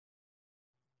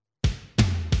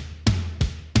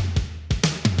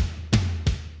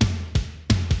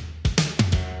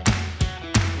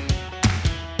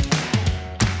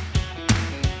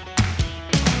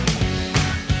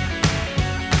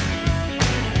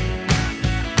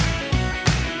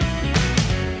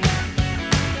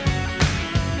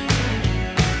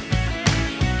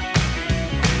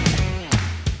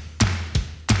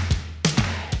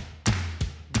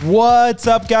What's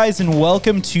up, guys, and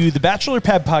welcome to the Bachelor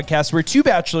Pad podcast, where two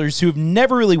bachelors who have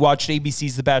never really watched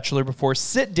ABC's The Bachelor before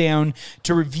sit down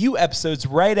to review episodes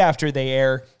right after they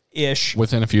air. Ish.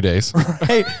 Within a few days.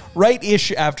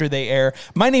 Right-ish after they air.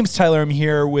 My name's Tyler. I'm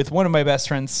here with one of my best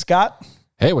friends, Scott.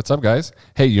 Hey, what's up, guys?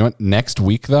 Hey, you know what? Next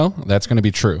week, though, that's going to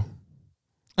be true.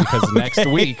 Because next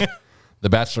week, The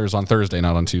Bachelor is on Thursday,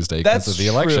 not on Tuesday, because of the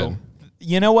election.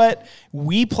 You know what?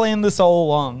 We planned this all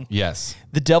along. Yes.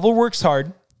 The devil works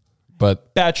hard,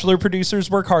 but Bachelor producers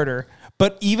work harder,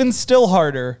 but even still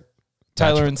harder,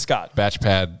 Tyler and Scott. Batch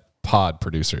Pad pod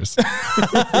producers.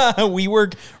 We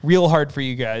work real hard for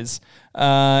you guys.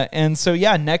 And so,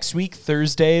 yeah, next week,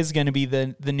 Thursday, is going to be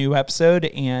the new episode,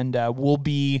 and we'll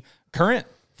be current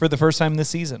for the first time this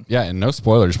season. Yeah, and no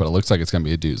spoilers, but it looks like it's going to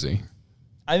be a doozy.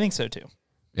 I think so, too.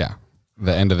 Yeah.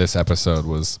 The end of this episode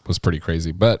was pretty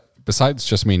crazy. But besides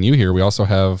just me and you here, we also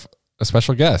have a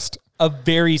special guest. A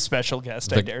very special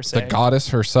guest, I dare say. The goddess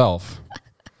herself.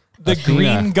 The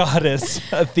Athena. green goddess,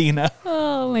 Athena.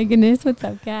 Oh my goodness. What's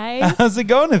up, guys? How's it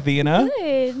going, Athena?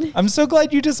 Good. I'm so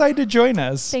glad you decided to join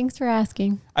us. Thanks for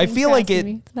asking. I Thanks feel for like asking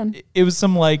me. It's fun. it was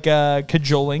some like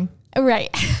cajoling.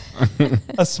 Right.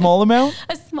 A small amount.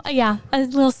 a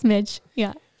little smidge.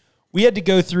 Yeah. We had to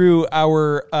go through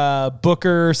our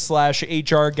booker /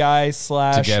 HR guy /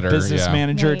 get her, business yeah.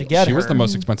 manager Right. to get She her. was the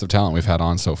most expensive talent we've had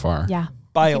on so far. Yeah.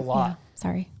 By a lot. Yeah.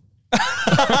 Sorry. If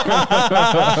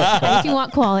you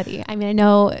want quality. I mean, I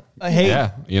know. Hey,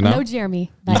 Yeah, you know? No Jeremy. You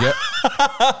But get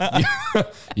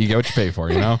what you pay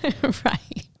for, you know?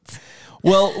 right.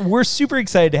 well, we're super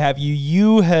excited to have you.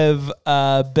 You have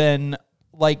been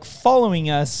like following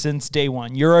us since day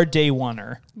one. You're our day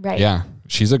oneer. Right. Yeah.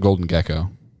 She's a golden gecko.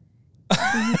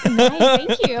 Nice.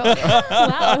 Thank you.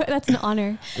 Wow. That's an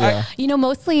honor. Yeah. You know,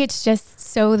 mostly it's just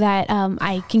so that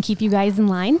I can keep you guys in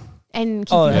line and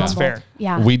keep you that's humble. fair.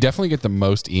 Yeah. We definitely get the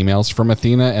most emails from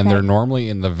Athena, and they're normally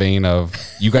in the vein of,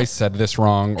 you guys said this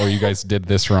wrong, or you guys did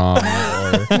this wrong, or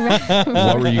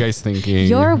what were you guys thinking?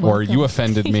 You're or welcome. you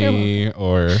offended me,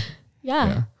 or...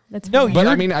 Yeah. That's No, fine. But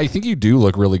I mean, I think you do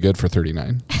look really good for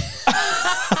 39.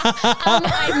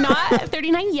 I'm not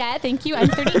 39 yet. Thank you. I'm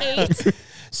 38.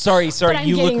 Sorry. I'm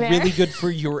You look getting there. really good for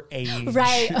your age.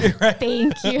 Right.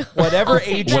 Thank you. Whatever I'll take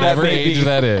age that. Whatever that may age be.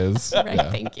 that is. Right.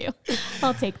 Yeah. Thank you.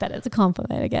 I'll take that as a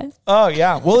compliment, I guess. Oh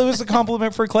yeah. Well, it was a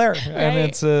compliment for Claire, and Right.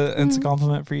 it's a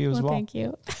compliment for you as well. Thank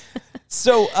you.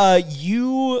 So,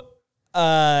 you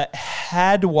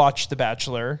had watched The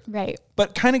Bachelor, Right.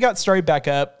 but kind of got started back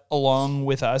up along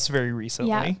with us very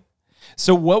recently. Yeah.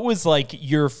 So, what was like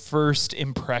your first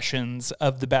impressions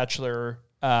of The Bachelor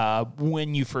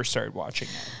when you first started watching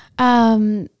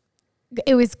it?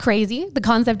 It was crazy. The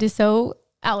concept is so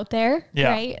out there. Yeah.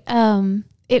 Right.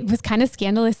 It was kind of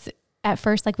scandalous at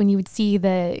first, like when you would see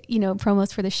the,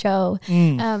 promos for the show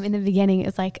in the beginning,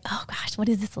 it's like, oh gosh, what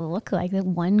does this look like? That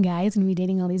one guy is going to be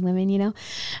dating all these women,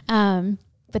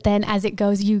 but then as it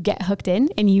goes, you get hooked in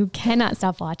and you cannot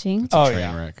stop watching. Oh Train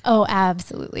yeah. wreck. Oh,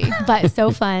 absolutely. But so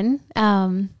fun.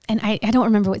 And I don't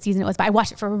remember what season it was, but I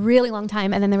watched it for a really long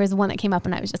time. And then there was one that came up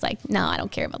and I was just like, no, I don't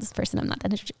care about this person. I'm not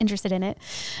that interested in it.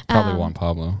 Probably Juan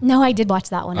Pablo. No, I did watch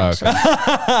that one, actually. Okay.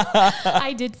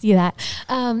 I did see that.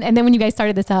 And then when you guys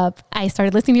started this up, I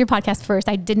started listening to your podcast first.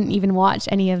 I didn't even watch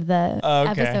any of the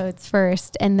episodes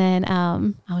first. And then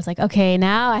I was like, okay,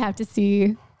 now I have to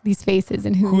see these faces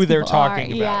and who they're people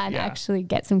talking are. about, Yeah, and yeah. actually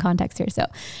get some context here. So,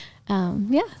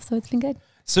 so it's been good.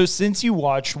 So, since you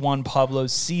watched Juan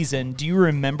Pablo's season, do you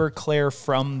remember Claire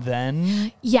from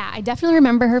then? Yeah, I definitely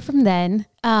remember her from then.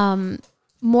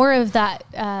 More of that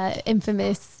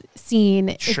infamous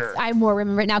scene. Sure. I more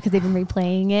remember it now because they've been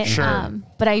replaying it. Sure.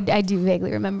 But I do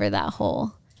vaguely remember that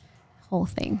whole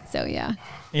thing. So yeah.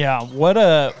 Yeah. What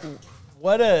a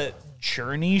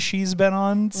journey she's been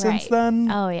on since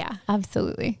then. Oh yeah,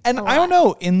 absolutely. And I don't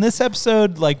know, in this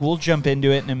episode, like we'll jump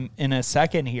into it in a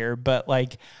second here, but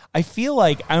like I feel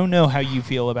like, I don't know how you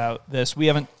feel about this. We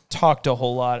haven't talked a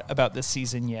whole lot about this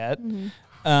season yet. Mm-hmm.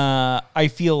 I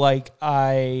feel like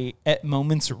I at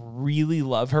moments really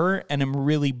love her and am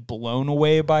really blown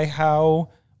away by how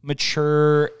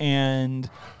mature and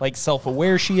like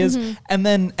self-aware she is. Mm-hmm. And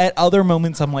then at other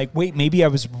moments I'm like, wait, maybe I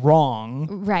was wrong.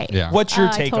 Right. Yeah. What's your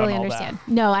I take totally on all understand. that?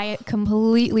 No, I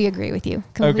completely agree with you.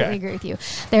 Completely Okay. agree with you.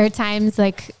 There are times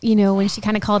like, when she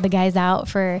kind of called the guys out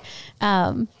for,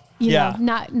 Yeah.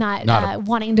 not Not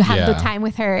wanting to have the yeah. time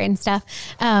with her and stuff.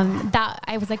 That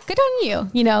I was like, good on you.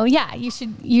 Yeah, you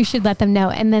should let them know.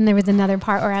 And then there was another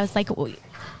part where I was like, well,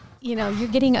 you're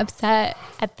getting upset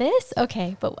at this?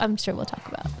 Okay, but I'm sure we'll talk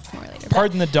about this more later.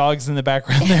 Pardon the dogs in the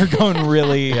background. They're going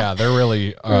really... Yeah, they're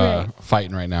really Right.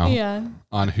 fighting right now Yeah.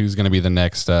 on who's going to be the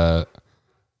next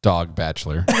Dog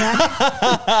bachelor.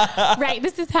 Right.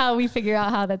 This is how we figure out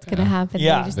how that's going to happen.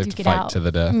 Yeah. They just They duke it fight out. to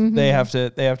the death. They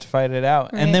have to fight it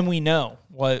out, Right. and then we know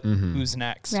who's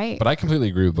next. Right. But I completely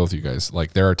agree with both of you guys.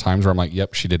 Like there are times where I'm like,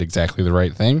 yep, she did exactly the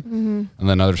right thing. And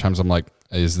then other times I'm like,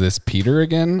 is this Peter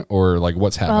again? Or like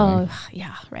what's happening? Oh,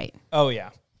 yeah. Right. Oh yeah.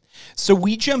 So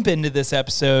we jump into this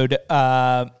episode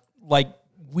like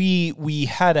we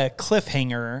had a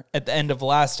cliffhanger at the end of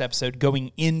last episode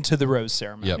going into the rose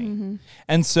ceremony. Yep.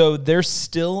 And so they're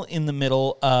still in the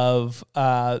middle of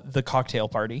the cocktail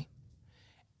party.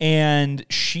 And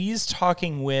she's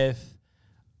talking with,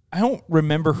 I don't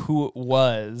remember who it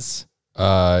was.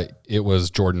 It was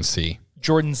Jordan C.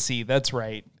 Jordan C. That's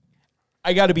right.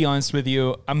 I got to be honest with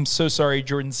you. I'm so sorry,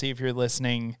 Jordan C., if you're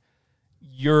listening.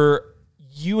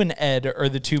 You and Ed are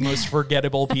the two most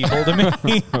forgettable people to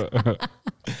me.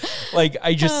 Like,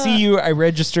 I just see you, I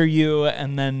register you,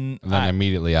 and then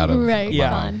Immediately out of Right. my yeah.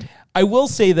 mind. I will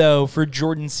say, though, for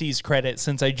Jordan C's credit,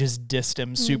 since I just dissed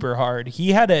him super hard,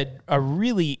 he had a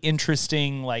really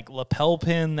interesting, like, lapel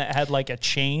pin that had, like, a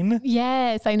chain.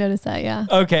 Yes. I noticed that. Yeah.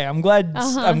 Okay, I'm glad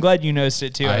you noticed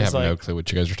it, too. I was have like, no clue what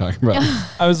you guys are talking about.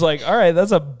 I was like, all right,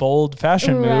 that's a bold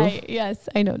fashion move. Right. Yes.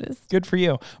 I noticed. Good for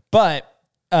you. But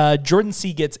Jordan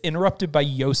C gets interrupted by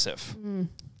Yosef.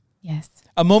 Yes.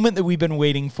 A moment that we've been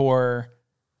waiting for,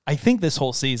 I think, this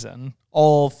whole season.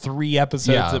 All 3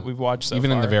 episodes that we've watched so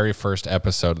Even far. in the very first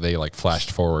episode, they like flashed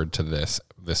forward to this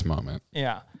moment.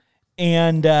 Yeah.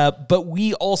 And but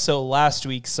we also last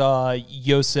week saw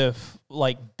Yosef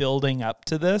like building up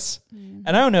to this. And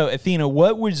I don't know, Athena,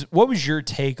 what was your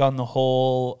take on the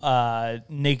whole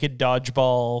naked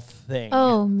dodgeball thing?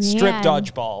 Oh, man. Strip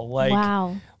dodgeball. Like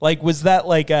Wow. Like was that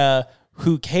like a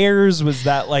who cares? Was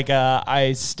that like a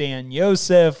I stan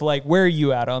Yosef? Like where are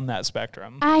you at on that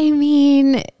spectrum? I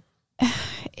mean,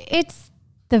 it's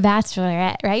The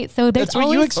Bachelorette, right? So there's That's what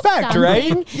you always expect, something.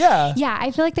 right? Yeah. Yeah, I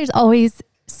feel like there's always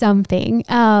something.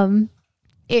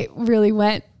 It really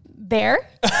went there.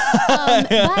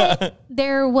 But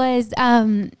there was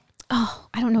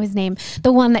I don't know his name.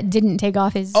 The one that didn't take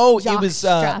off his jock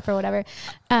strap or whatever.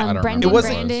 don't Brendan, remember.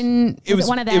 Brandon, was it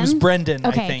one of them? It was Brendan,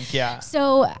 Okay. I think, yeah.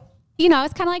 So, I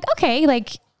was kind of like, okay, like,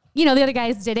 the other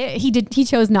guys did it. He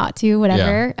chose not to,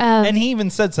 whatever. And he even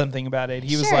said something about it.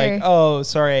 He was Sure. like, "Oh,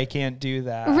 sorry, I can't do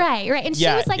that." Right. And she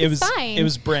was like, it's fine. It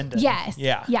was Brendan. Yes.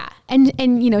 Yeah. Yeah. And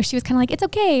she was kind of like, it's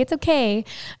okay.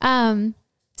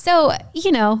 So,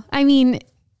 I mean,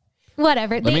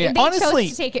 whatever. They honestly,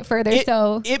 chose to take it further.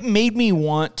 It made me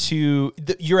want to.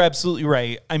 You're absolutely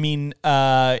right. I mean,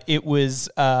 it was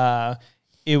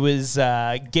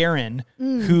Garen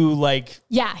who like.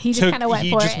 Yeah, he just kind of went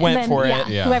for it. He just went for it.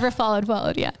 Yeah. Whoever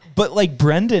followed. Yeah. But like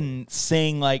Brendan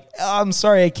saying like, oh, I'm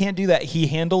sorry, I can't do that. He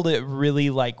handled it really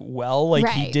like well. Like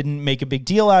he Right. didn't make a big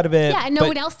deal out of it. Yeah, and no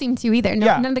one else seemed to either.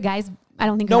 None of the guys. I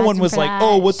don't think No asked one him was for like, that.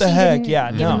 "Oh, what the She heck?" didn't Yeah,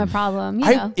 give no. him a problem. You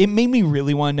know. It made me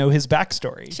really want to know his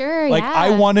backstory. Sure, like yeah. I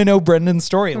want to know Brendan's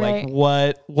story. Right.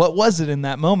 Like what was it in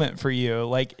that moment for you?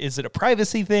 Like, is it a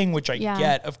privacy thing, which I Yeah.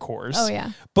 get, of course. Oh,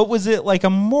 yeah. But was it like a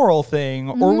moral thing,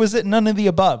 or was it none of the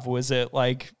above? Was it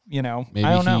like Maybe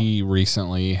I don't know. he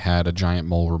recently had a giant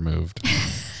mole removed.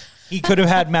 He could have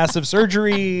had massive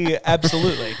surgery,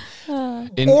 absolutely.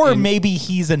 Or Maybe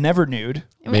he's a never nude,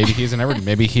 maybe he's an everything.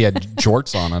 Maybe he had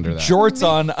jorts on under that. jorts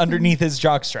on underneath his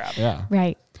jockstrap. Yeah.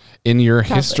 Right. In your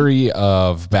history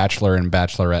of Bachelor and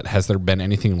Bachelorette, has there been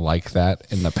anything like that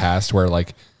in the past where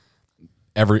like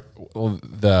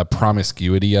the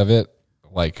promiscuity of it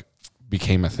like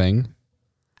became a thing?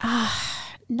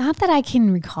 Not that I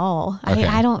can recall. Okay.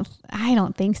 I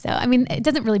don't think so. I mean, it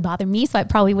doesn't really bother me, so it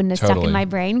probably wouldn't have stuck Totally. in my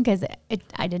brain because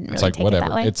I didn't really It's like take whatever. it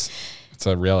that way. It's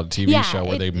a reality TV Yeah, show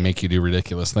where they make you do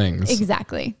ridiculous things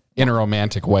Exactly. in a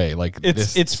romantic way. Like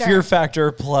It's Sure. Fear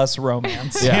Factor plus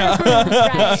romance. yeah,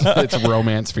 Right. it's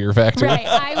romance fear factor. Right.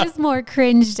 I was more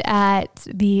cringed at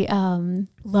the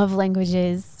love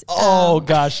languages. Oh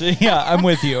gosh, yeah, I'm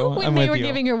with you. When I'm they with were you.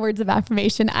 giving her words of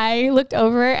affirmation, I looked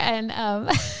over and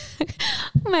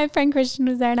my friend Christian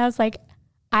was there, and I was like,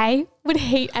 I would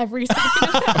hate every second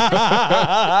of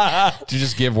that. Do you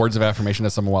just give words of affirmation to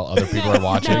someone while other people are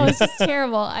watching? No, it was just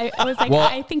terrible. I was like, Well,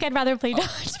 I think I'd rather play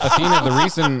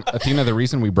dodgeball. Athena, the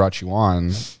reason we brought you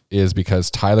on is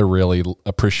because Tyler really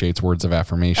appreciates words of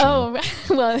affirmation. Oh,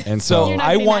 well. And So You're not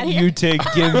I getting want that here. you to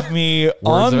give me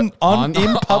Words in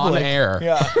public on air.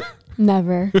 Yeah.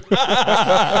 Never.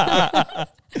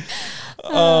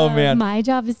 Oh man. My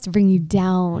job is to bring you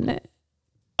down.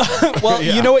 Well,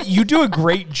 you know what? You do a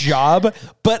great job,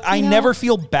 but I You know- never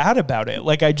feel bad about it.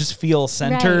 Like I just feel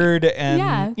centered and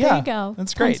Yeah, there you go.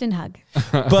 That's great. Punch and hug.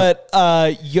 But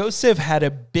Yosef had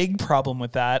a big problem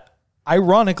with that.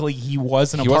 ironically, he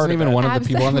wasn't He a part wasn't of even it. one of the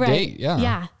people on the Right. date. Yeah.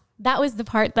 Yeah. That was the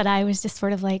part that I was just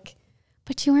sort of like,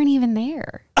 but you weren't even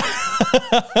there.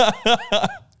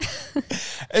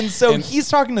 And so he's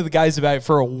talking to the guys about it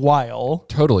for a while.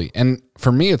 Totally. And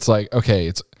for me, it's like,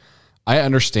 okay, I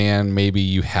understand maybe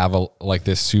you have like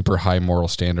this super high moral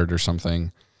standard or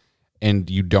something, and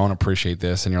you don't appreciate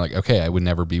this, and you're like, okay, I would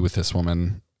never be with this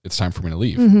woman. It's time for me to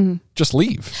leave. Mm-hmm. Just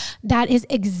leave. That is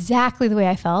exactly the way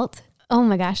I felt. Oh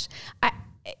my gosh.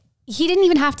 He didn't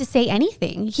even have to say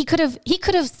anything. He could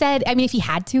have said, I mean, if he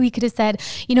had to, he could have said,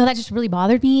 that just really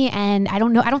bothered me. And I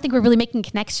don't think we're really making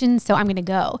connections. So I'm going to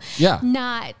go. Yeah.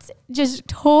 Not just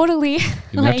totally. He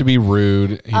didn't have to be rude.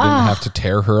 He didn't have to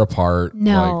tear her apart.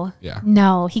 No. Like, yeah.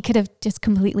 No, he could have just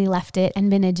completely left it and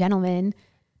been a gentleman.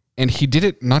 And he did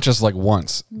it not just like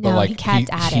once, but No, like he kept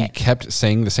at he it. kept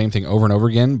saying the same thing over and over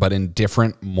again, but in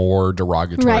different, more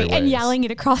derogatory ways. And yelling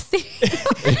it across the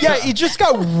Yeah, it just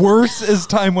got worse as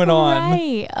time went on.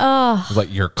 Right. Oh, It was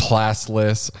like, you're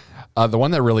classless. The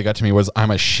one that really got to me was,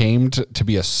 I'm ashamed to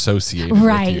be associated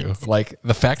Right. with you. Like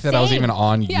the fact that I was Same. even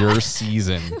on Yeah. your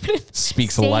season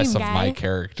speaks Same, less of guy. my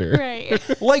character.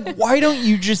 right. Like, why don't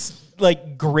you just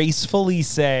like gracefully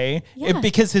say Yeah.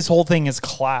 because his whole thing is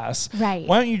class. Right.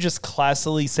 Why don't you just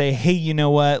classily say, hey, you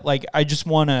know what? Like, I just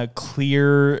want to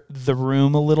clear the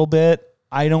room a little bit.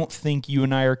 I don't think you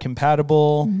and I are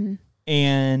compatible.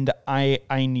 And I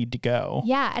need to go.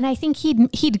 Yeah, and I think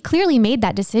he'd clearly made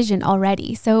that decision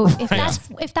already. So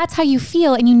if that's how you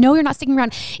feel, and you're not sticking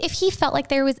around, if he felt like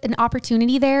there was an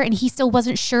opportunity there and he still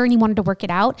wasn't sure and he wanted to work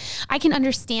it out, I can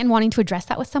understand wanting to address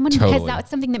that with someone because Totally. that's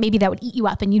something that maybe that would eat you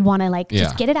up, and you'd want to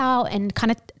just get it out and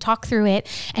kind of talk through it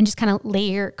and just kind of lay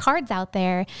your cards out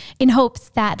there in hopes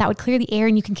that would clear the air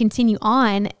and you can continue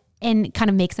on and kind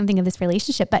of make something of this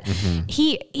relationship. But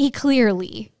he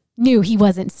clearly knew he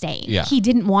wasn't staying. Yeah. He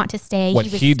didn't want to stay. What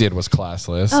he did was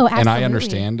classless. Oh, and I absolutely.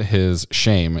 understand his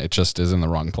shame. It just is in the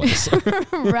wrong place.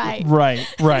 Right.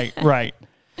 Right.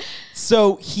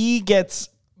 So he gets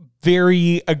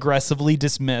very aggressively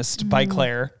dismissed by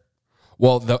Claire.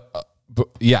 Well,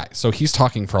 so he's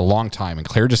talking for a long time, and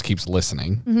Claire just keeps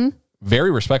listening.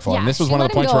 Very respectful. Yeah, and this was she one of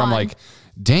let the him points go where I'm on. like,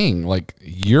 dang, like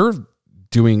you're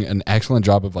doing an excellent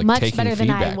job of like Much taking better than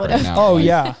I feedback would've. right now. Oh,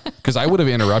 yeah. Because I would have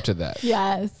interrupted that.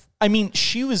 Yes. I mean,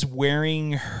 she was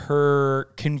wearing her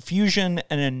confusion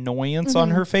and annoyance on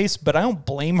her face, but I don't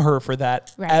blame her for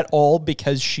that Right. at all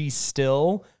because she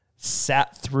still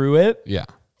sat through it Yeah.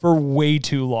 for way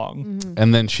too long.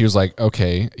 And then she was like,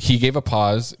 okay. He gave a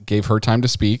pause, gave her time to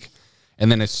speak.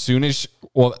 And then as soon as,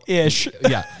 Ish.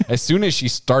 as soon as she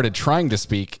started trying to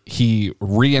speak, he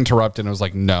re-interrupted and was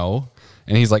like, no.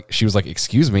 And she was like,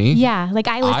 excuse me. Yeah. Like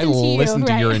I listened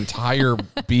to you. your Right. entire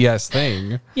BS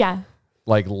thing. Yeah.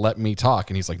 Like, let me talk.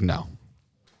 And he's like, no.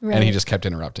 Right. And he just kept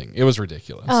interrupting. It was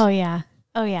ridiculous. Oh yeah.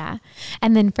 Oh yeah.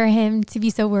 And then for him to be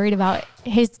so worried about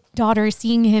his daughter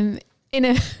seeing him in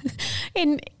a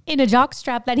in a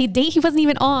jockstrap that he wasn't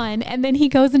even on, and then he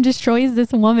goes and destroys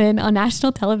this woman on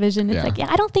national television. It's Yeah. like, yeah,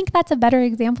 I don't think that's a better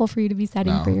example for you to be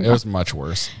setting No, for your it was much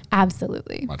worse.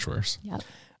 Absolutely. Much worse. Yep.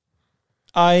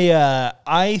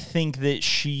 I think that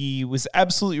she was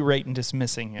absolutely right in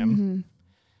dismissing him.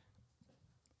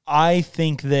 I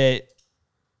think that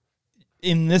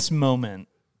in this moment,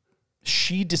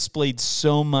 she displayed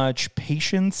so much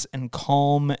patience and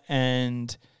calm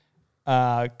and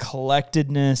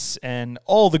collectedness and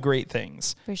all the great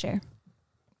things. For sure.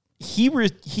 He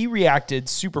reacted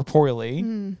super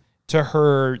poorly to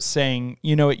her saying,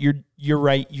 you know what, you're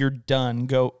right, you're done.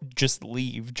 Go, just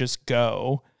leave, just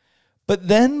go. But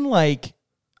then, like,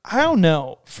 I don't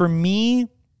know. For me,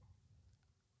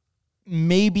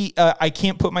 maybe I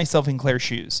can't put myself in Claire's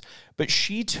shoes, but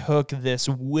she took this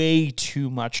way too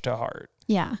much to heart.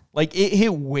 Yeah. Like, it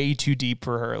hit way too deep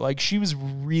for her. Like, she was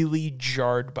really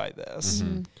jarred by this.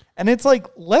 And it's like,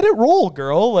 let it roll,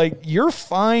 girl. Like, you're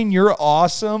fine. You're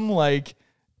awesome. Like,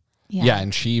 Yeah.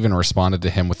 And she even responded to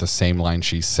him with the same line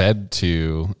she said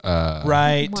to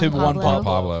right, to Juan Juan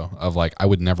Pablo. Pablo. of like, I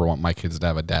would never want my kids to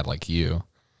have a dad like you.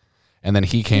 And then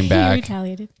he came He back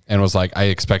retaliated. and was like, I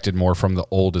expected more from the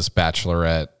oldest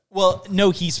bachelorette. Well,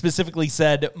 no, he specifically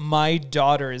said, my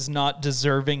daughter is not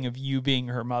deserving of you being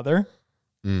her mother.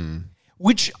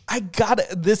 Which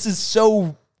this is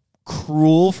so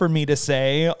cruel for me to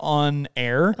say on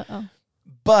air.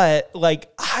 But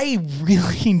like, I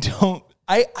really don't,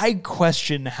 I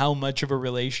question how much of a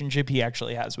relationship he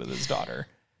actually has with his daughter.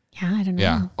 Yeah, I don't know.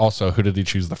 Yeah. Also, who did he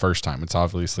choose the first time? It's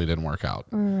obviously didn't work out.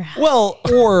 Well,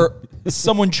 or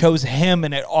someone chose him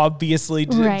and it obviously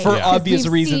did, Right. for Yeah. obvious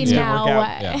We've reasons seen didn't work now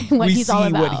out. what We he's see all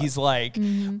about. what he's like.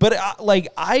 But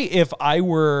if I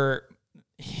were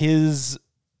his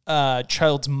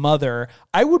child's mother,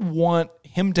 I would want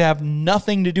him to have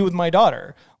nothing to do with my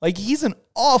daughter. Like, he's an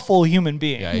awful human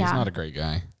being. Yeah, he's not a great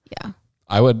guy. Yeah.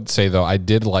 I would say, though, I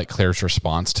did like Claire's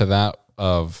response to that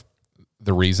of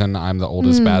the reason I'm the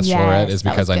oldest bachelorette is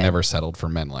because I never settled for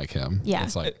men like him. Yeah.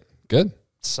 It's like, good.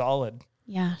 Solid.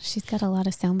 Yeah, she's got a lot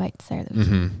of sound bites there that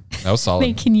That was solid.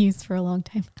 they can use for a long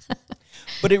time.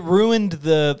 But it ruined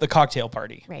the cocktail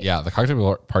party, Right. Yeah, the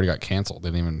cocktail party got canceled.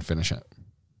 Didn't even finish it.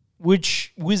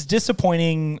 which was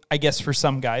disappointing, I guess, for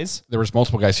some guys. There was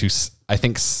multiple guys who I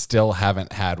think still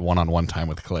haven't had one-on-one time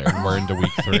with Claire, and we're into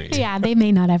week 3. Yeah, they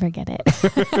may not ever get it.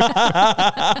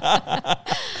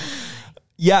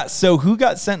 Yeah, so who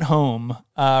got sent home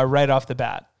right off the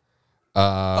bat?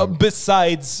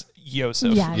 Besides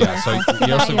Yosef. Yeah, so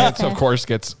Yosef, of course,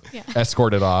 gets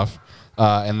escorted off.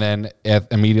 And then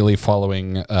immediately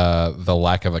following the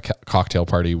lack of a cocktail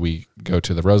party, we go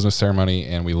to the Rosemas ceremony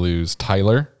and we lose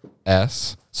Tyler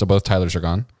S. So both Tylers are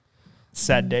gone.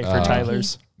 Sad day for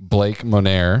Tylers. Blake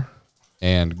Monaire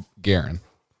and Garen.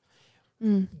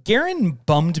 Garen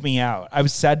bummed me out. I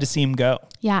was sad to see him go.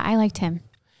 Yeah, I liked him.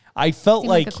 I felt Seemed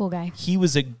like a cool guy. he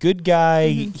was a good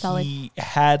guy. Solid. He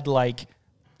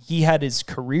had his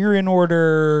career in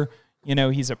order. You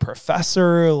know, he's a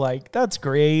professor. Like, that's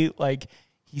great. Like,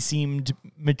 he seemed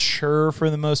mature for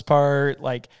the most part.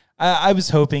 Like, I was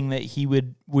hoping that he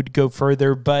would go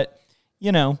further, but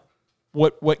you know,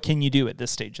 what can you do at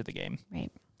this stage of the game? Right.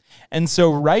 And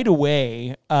so right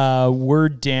away, we're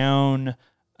down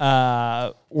from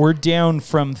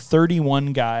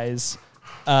 31 guys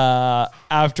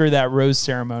after that rose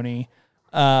ceremony,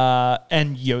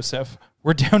 and Yosef.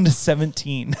 We're down to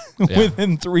 17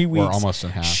 within 3 weeks. We're almost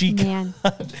in half. She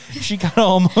got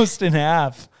almost in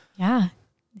half. Yeah.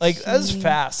 Like, that was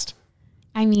fast.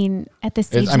 I mean, at this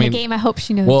stage in the game, I hope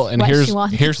she knows well, and what here's she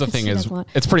wants. here's the what thing she is doesn't want.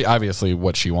 it's pretty obviously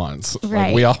what she wants.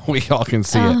 Right. Like, we all can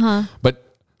see it.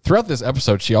 But throughout this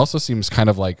episode, she also seems kind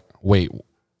of like, wait,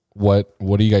 what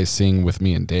are you guys seeing with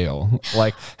me and Dale?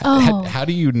 Like, how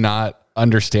do you not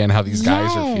understand how these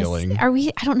guys are feeling? I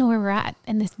don't know where we're at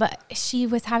in this, but she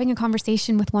was having a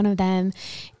conversation with one of them,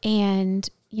 and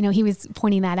you know, he was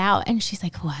pointing that out, and she's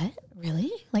like, "What?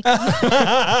 Really?" Like, and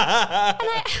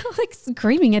I like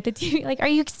screaming at the TV, like, "Are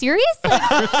you serious? Like,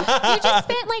 you just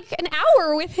spent like an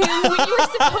hour with him when you were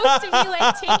supposed to be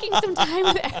like taking some time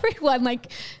with everyone.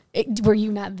 Like, were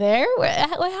you not there? What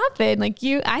happened? Like,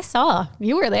 I saw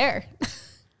you were there."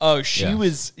 Oh, she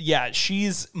was,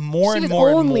 she's more She and was more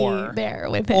and only more. there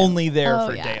with him. Only there Oh,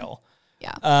 for yeah. Dale.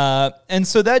 Yeah. And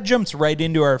so that jumps right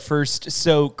into our first.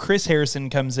 So Chris Harrison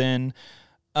comes in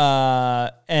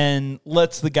and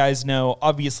lets the guys know,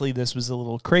 obviously, this was a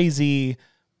little crazy.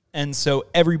 And so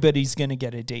everybody's going to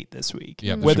get a date this week.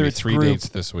 Yeah, whether it's 3 dates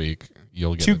this week,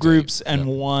 you'll get 2 a date. groups and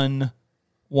one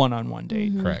one-on-one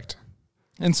date. Correct.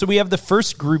 And so we have the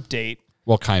first group date.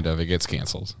 Well, kind of. It gets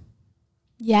canceled.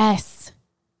 Yes.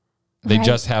 They Right.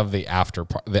 just have the after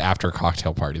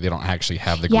cocktail party. They don't actually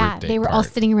have the group date. They were all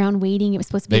part. sitting around waiting. It was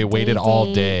supposed to be. They a waited day all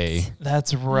date. day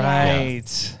That's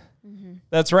right.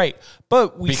 That's right.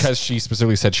 But because she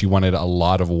specifically said she wanted a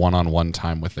lot of one-on-one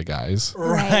time with the guys.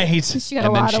 Right. She got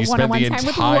And a then lot she of spent one-on-one the time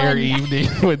with entire one. evening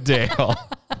with Dale.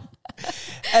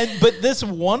 But this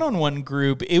one-on-one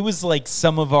group, it was like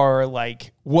some of our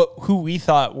who we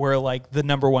thought were like the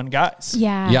number one guys.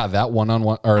 Yeah. Yeah, that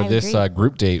one-on-one or I this agree.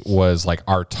 group date was like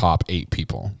our top 8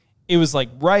 people. It was like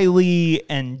Riley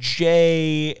and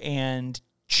Jay and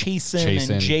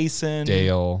Chasen and Jason,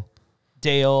 Dale,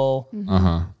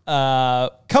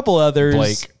 couple others.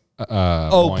 Blake.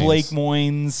 Blake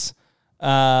Moynes.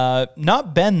 Moynes.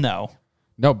 Not Ben though.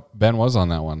 No, Ben was on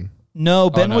that one. No,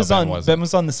 Ben no, was Ben on. wasn't. Ben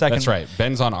was on the second. That's right.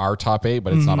 Ben's on our top 8,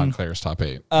 but it's not on Claire's top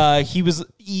 8. He was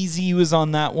Easy was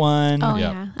on that one. Oh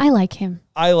Yep. yeah. I like him.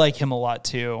 I like him a lot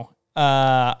too.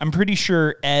 I'm pretty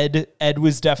sure Ed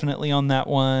was definitely on that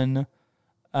one.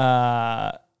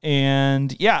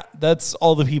 And yeah, that's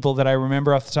all the people that I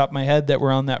remember off the top of my head that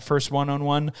were on that first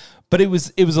one-on-one. But it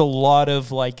was a lot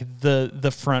of like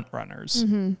the front runners.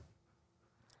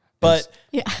 But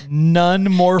none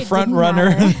more front didn't runner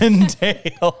matter. than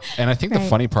Dale. And I think the Right.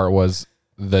 funny part was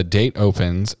the date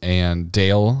opens and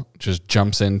Dale just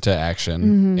jumps into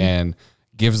action and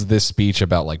gives this speech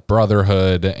about like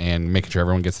brotherhood and making sure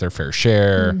everyone gets their fair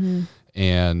share,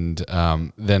 and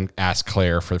then asks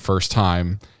Claire for the first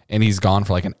time, and he's gone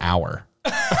for like an hour.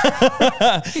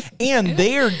 And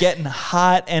they are getting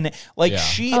hot, and like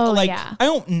Oh, yeah. I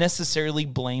don't necessarily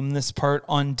blame this part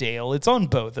on Dale. It's on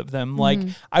both of them. Like,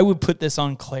 I would put this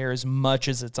on Claire as much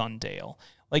as it's on Dale.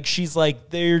 Like, she's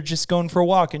like, they're just going for a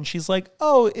walk, and she's like,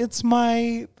 oh, it's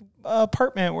my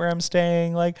apartment where I'm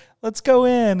staying. Like, let's go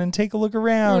in and take a look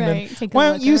around. Right, And take a why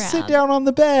look don't you around. sit down on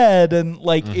the bed? And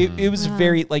like, it was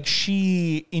very like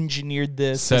she engineered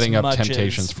this, Setting as up much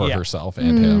temptations as, for yeah. herself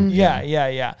and him.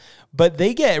 Yeah. But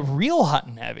they get real hot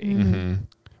and heavy.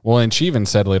 Well, and she even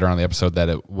said later on in the episode that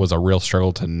it was a real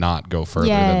struggle to not go further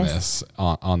than Yes. this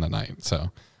on the night. So,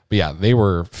 but yeah, they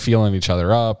were feeling each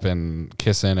other up and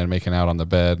kissing and making out on the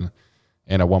bed.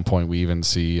 And at one point, we even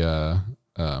see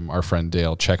our friend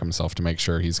Dale check himself to make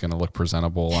sure he's going to look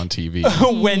presentable on TV.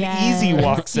 When Yes. Easy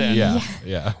walks in.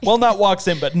 yeah. Well, not walks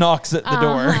in, but knocks at the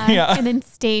door. Yeah. And then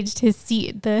staged his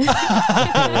seat. And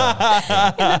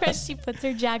then she puts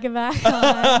her jacket back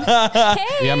on.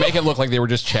 Hey. Yeah, make it look like they were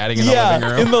just chatting in the living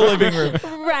room. in the living room.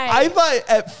 Right. I thought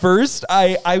at first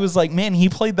I was like, man, he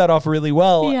played that off really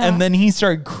well, Yeah. and then he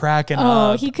started cracking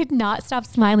Oh, up. he could not stop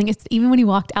smiling. It's, even when he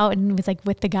walked out and was like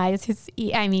with the guys,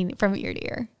 from ear to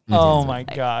ear. Oh my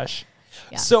gosh!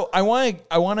 Yeah. So I want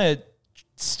to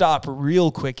stop real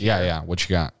quick here. Yeah. What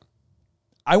you got?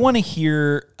 I want to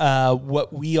hear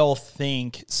what we all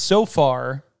think so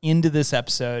far into this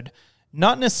episode.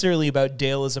 Not necessarily about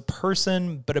Dale as a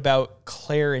person, but about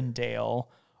Claire and Dale.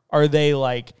 Are they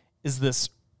like? Is this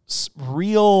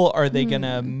real? Are they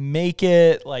gonna make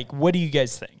it? Like, what do you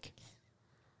guys think?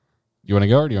 You want to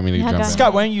go or do you want me to Yeah, jump go in?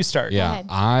 Scott, why don't you start? Yeah,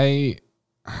 ahead.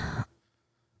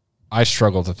 I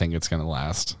struggle to think it's going to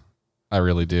last. I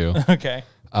really do. Okay.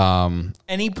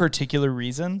 Any particular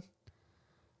reason?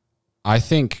 I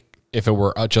think if it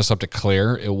were just up to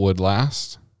Claire, it would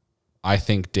last. I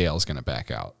think Dale's going to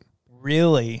back out.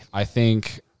 Really? I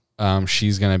think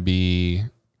she's going to be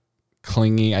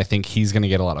clingy. I think he's going to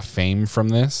get a lot of fame from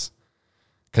this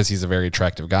because he's a very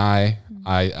attractive guy.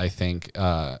 I think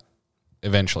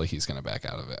eventually he's going to back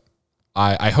out of it.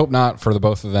 I hope not for the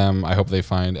both of them. I hope they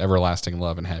find everlasting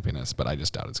love and happiness, but I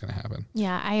just doubt it's going to happen.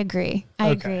 Yeah, I agree.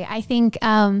 Okay. I think,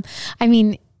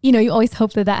 you always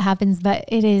hope that happens, but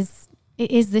it is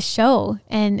the show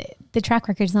and the track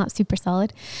record is not super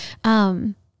solid.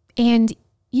 And,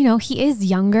 he is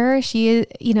younger. She is,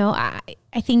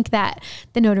 I think that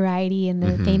the notoriety and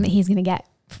the fame that he's going to get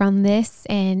from this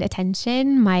and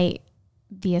attention might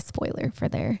be a spoiler for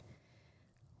their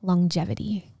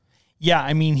longevity. Yeah,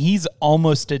 I mean, he's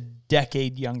almost a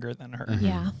decade younger than her.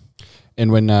 Yeah.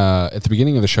 And when at the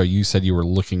beginning of the show, you said you were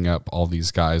looking up all these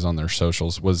guys on their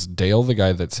socials. Was Dale the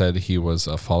guy that said he was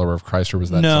a follower of Christ, or was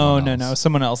that No, someone else?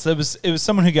 someone else. It was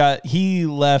someone who he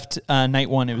left night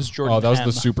one. It was Jordan. Oh, that was M.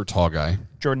 the super tall guy.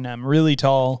 Jordan M. Really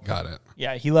tall. Got it.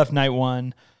 Yeah, he left night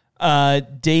one.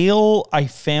 Dale, I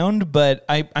found, but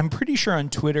I'm pretty sure on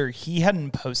Twitter he hadn't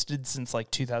posted since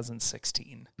like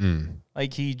 2016.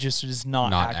 Like he just is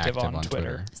not active on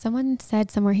Twitter. Someone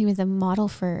said somewhere he was a model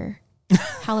for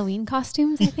Halloween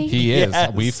costumes, I think. He is.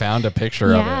 Yes. We found a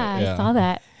picture of it. I saw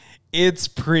that. It's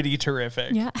pretty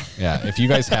terrific. Yeah. Yeah, if you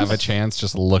guys have a chance,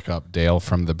 just look up Dale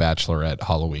from The Bachelorette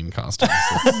Halloween costumes.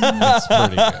 It's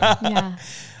pretty good. Yeah.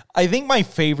 I think my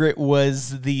favorite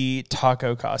was the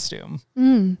taco costume.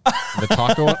 The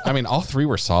taco, I mean, all three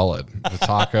were solid. The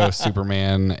taco,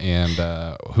 Superman, and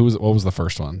what was the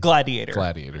first one? Gladiator.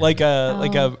 Like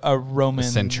a Roman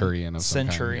centurion of some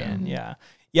kind, centurion, yeah.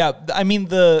 Yeah, I mean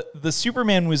the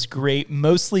Superman was great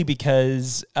mostly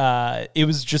because it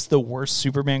was just the worst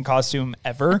Superman costume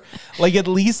ever. Like at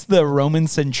least the Roman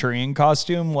centurion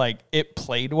costume, like it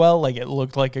played well, like it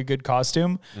looked like a good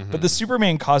costume. But the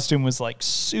Superman costume was like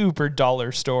super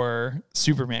dollar store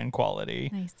Superman quality.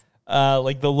 Nice. Mm-hmm.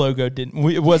 Like the logo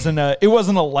it wasn't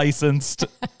a licensed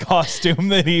costume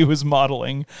that he was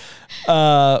modeling.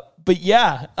 But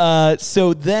yeah,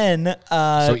 so then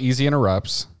So Easy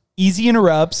interrupts. Easy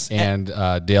interrupts, And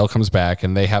Dale comes back,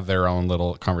 and they have their own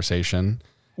little conversation.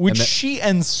 which she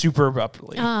ends super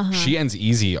abruptly. She ends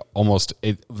Easy almost.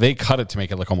 They cut it to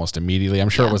make it look almost immediately. I'm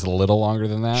sure it was a little longer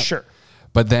than that. Sure.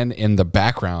 But then in the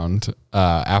background,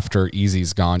 after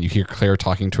Easy's gone, you hear Claire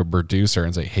talking to a producer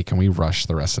and say, "Hey, can we rush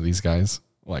the rest of these guys?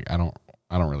 Like, I don't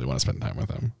really want to spend time with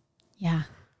them." Yeah.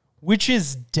 Which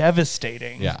is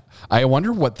devastating. Yeah, I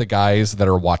wonder what the guys that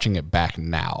are watching it back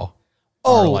now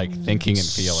are like thinking and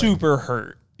feeling. Super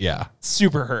hurt. Yeah.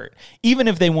 Super hurt. Even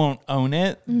if they won't own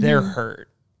it, they're hurt.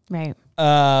 Right.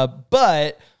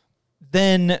 But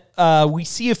then we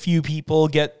see a few people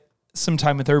get some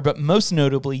time with her, but most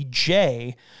notably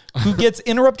Jay, who gets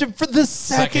interrupted for the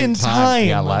second time.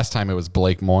 Yeah, last time it was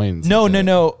Blake Moynes.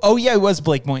 No. Oh, yeah, it was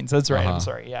Blake Moynes. That's right. I'm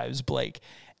sorry. Yeah, it was Blake.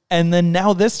 And then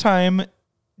now this time,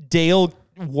 Dale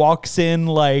walks in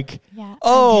like, Yeah,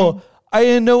 I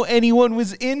didn't know anyone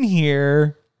was in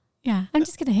here. Yeah. I'm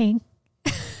just going to hang.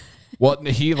 Well,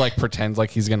 he like pretends like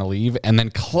he's gonna leave, and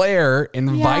then Claire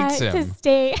invites to him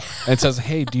stay. and says,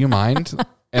 "Hey, do you mind?"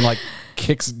 And like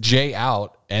kicks Jay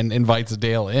out and invites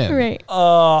Dale in. Right.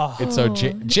 And so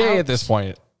Jay at this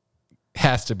point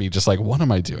has to be just like, what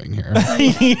am I doing here?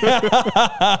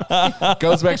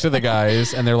 Goes back to the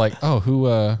guys, and they're like, "Oh, who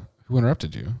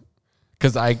interrupted you?"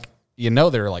 Because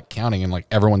they're like counting, and like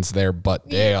everyone's there but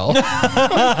Dale. And he's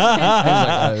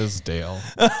like, "It was Dale,"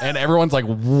 and everyone's like,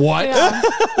 "What?"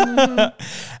 Yeah.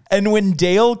 And when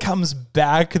Dale comes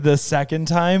back the second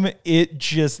time,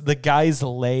 the guys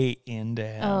lay into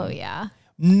him. Oh yeah.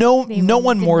 No They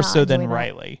one did more not so than enjoy that.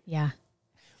 Riley. Yeah.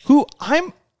 Who I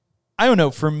don't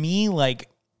know, for me, like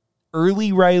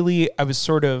early Riley, I was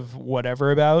sort of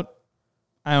whatever about.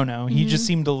 I don't know. He just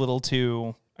seemed a little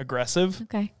too aggressive.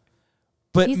 Okay.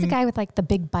 But He's the guy with like the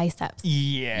big biceps.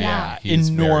 Yeah, he's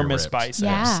very enormous ripped. biceps.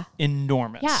 Yeah.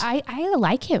 Enormous. Yeah, I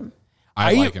like him.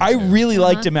 I like him I too. really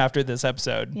liked him after this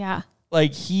episode. Yeah.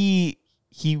 Like he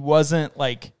wasn't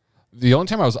like The only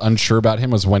time I was unsure about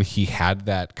him was when he had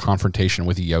that confrontation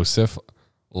with Yosef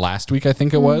last week, I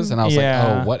think it was. And I was Yeah.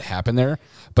 like, oh, what happened there?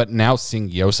 But now seeing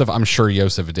Yosef, I'm sure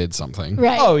Yosef did something.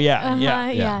 Right. Oh, yeah, Uh-huh, yeah.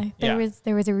 yeah. Yeah.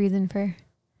 There was a reason for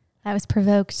that was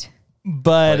provoked.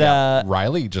 but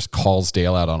Riley just calls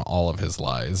Dale out on all of his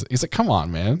lies. He's like, come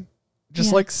on, man. Just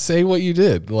Yeah. like say what you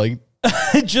did. Like,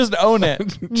 just own it.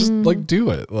 just like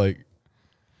do it. Like,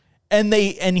 And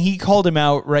he called him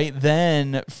out right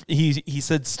then. He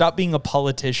said, "Stop being a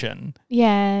politician." Yes.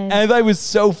 And I thought it was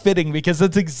so fitting because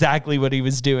that's exactly what he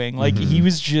was doing. Like he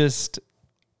was just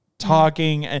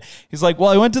talking, and he's like, "Well,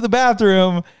 I went to the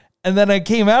bathroom, and then I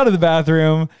came out of the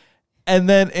bathroom, and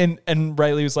then and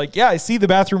Riley was like, "Yeah, I see the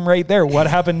bathroom right there. What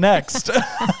happened next?"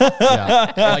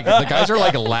 yeah. Like the guys are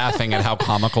like laughing at how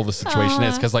comical the situation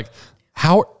is. Cause like,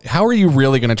 how are you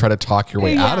really going to try to talk your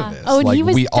way out of this? Oh, and like he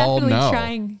was we all definitely know.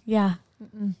 trying. Yeah.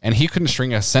 And he couldn't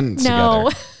string a sentence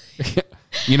No. together.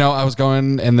 I was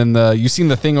going, and then you seen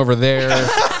the thing over there,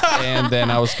 and then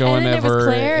I was going And then there was over,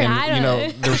 Claire, and I and don't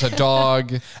know. there was a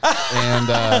dog, and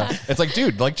it's like,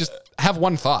 dude, like just have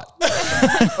one thought,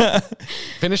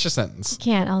 finish a sentence.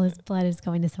 Can't. All his blood is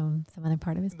going to some other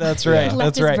part of his body. That's right. Left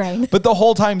That's his right. brain. But the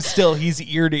whole time, still, he's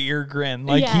ear to ear grin.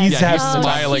 Like Yeah. he's Yeah, he's having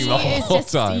smiling the He is whole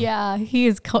time. Yeah, he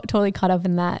is totally caught up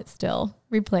in that still,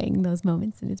 replaying those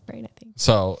moments in his brain, I think.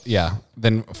 So yeah,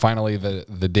 then finally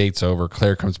the date's over.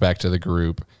 Claire comes back to the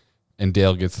group, and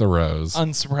Dale gets the rose.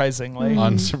 unsurprisingly.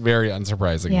 Very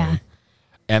unsurprisingly. Yeah.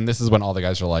 And this is when all the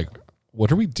guys are like,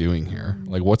 what are we doing here?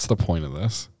 Like, what's the point of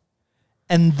this?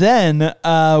 And then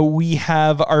we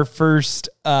have our first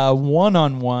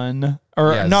one-on-one,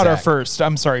 or Yeah, not our Zach. first,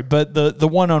 I'm sorry, but the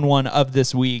one-on-one of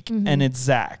this week, and it's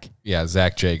Zach, Yeah,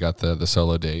 Zach J got the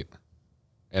solo date.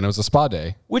 And it was a spa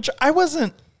day. which I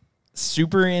wasn't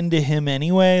super into him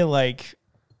anyway. Like,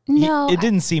 No, it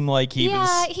didn't seem like he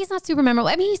was. he's not super memorable.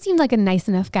 I mean, he seemed like a nice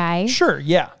enough guy. Sure,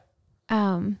 yeah.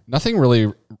 Nothing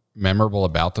really memorable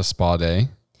about the spa day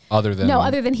other than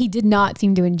Other than he did not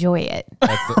seem to enjoy it. no.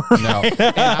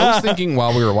 And I was thinking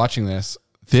while we were watching this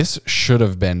should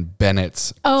have been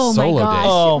Bennett's Oh my solo gosh. day.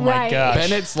 Oh my Right. gosh.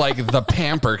 Bennett's like the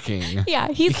pamper king. Yeah,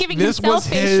 he's giving This himself was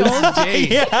his facials.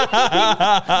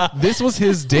 date. This was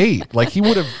his date. Like he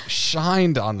would have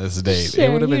shined on this date. Sure,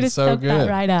 It would have you'd been so soaked that good.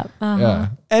 right up. Uh-huh. Yeah.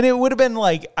 And it would have been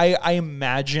like, I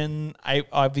imagine, I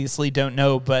obviously don't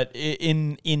know, but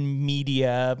in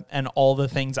media and all the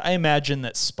things, I imagine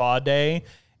that spa day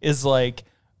is like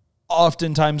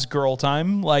oftentimes girl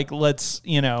time. Like, let's,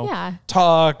 Yeah.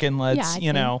 talk and Yeah, let's, I'd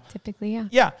say typically, yeah.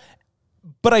 Yeah.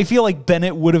 But I feel like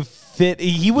Bennett would have fit.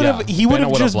 He would Yeah, have. He would Bennett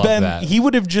have would have just loved been. that. He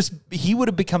would have just. He would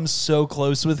have become so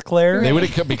close with Claire. They would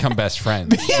have become best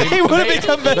friends. They would have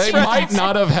become best They friends. might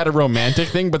not have had a romantic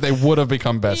thing, but they would have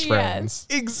become best Yes. friends.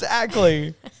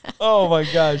 Exactly. Oh my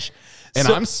gosh. And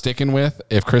So- I'm sticking with,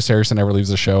 if Chris Harrison ever leaves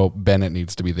the show, Bennett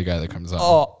needs to be the guy that comes on.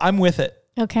 Oh, I'm with it.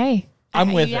 Okay.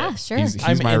 I'm with yeah, it. sure. He's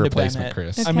I'm my into replacement,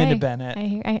 Bennett. Chris. I'm into Bennett.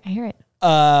 I hear it.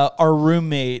 Our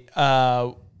roommate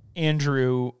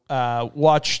Andrew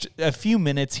watched a few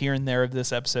minutes here and there of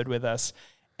this episode with us,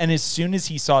 and as soon as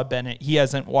he saw Bennett, he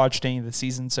hasn't watched any of the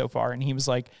seasons so far, and he was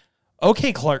like,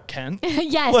 "Okay, Clark Kent."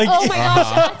 Yes. Like- Oh my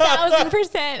gosh,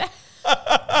 1,000%.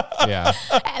 Yeah.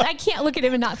 And I can't look at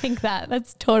him and not think that.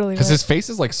 That's totally Because right. his face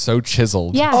is like so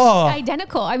chiseled. Yeah, Oh.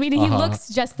 identical. I mean, he looks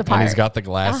just the part. And he's got the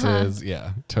glasses.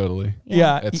 Yeah, totally.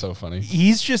 Yeah, It's so funny.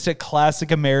 He's just a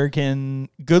classic American,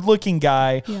 good-looking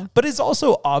guy, Yeah. but is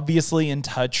also obviously in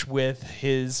touch with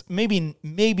his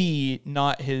maybe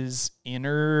not his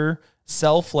inner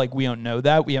self. Like, we don't know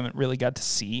that. We haven't really got to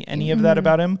see any of that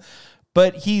about him,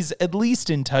 but he's at least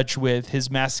in touch with his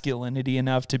masculinity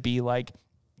enough to be like,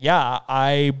 yeah,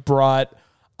 I brought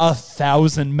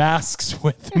 1,000 masks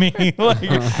with me.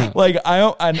 like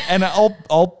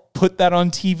I'll put that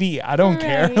on TV. I don't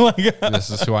care. Like, This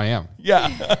is who I am.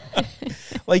 yeah.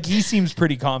 Like, he seems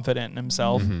pretty confident in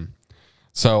himself.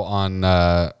 So on,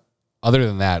 other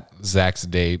than that, Zach's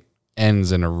date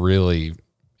ends in a really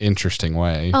interesting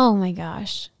way. Oh my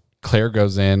gosh. Claire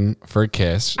goes in for a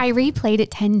kiss. I replayed it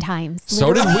 10 times.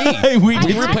 So did literally. we. We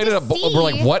We had replayed to it. see. We're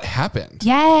like, what happened?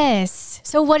 Yes.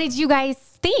 So what did you guys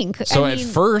think? So I at mean,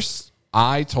 first,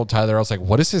 I told Tyler, I was like,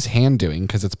 what is his hand doing?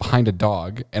 Because it's behind a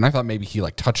dog. And I thought maybe he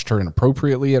like touched her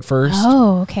inappropriately at first.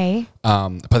 Oh, okay.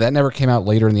 But that never came out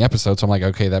later in the episode. So I'm like,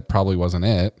 okay, that probably wasn't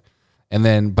it. And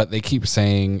then, but they keep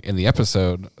saying in the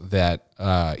episode that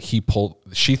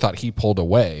she thought he pulled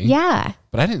away. Yeah.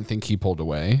 But I didn't think he pulled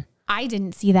away. I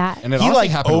didn't see that. And it He honestly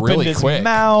like happened opened really his quick.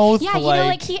 mouth.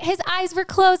 Yeah, his eyes were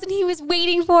closed and he was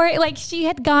waiting for it. Like, she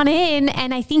had gone in,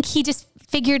 and I think he just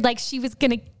figured like she was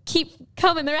gonna keep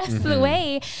coming the rest of the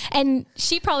way, and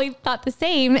she probably thought the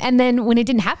same. And then when it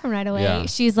didn't happen right away, Yeah.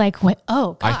 she's like, "What?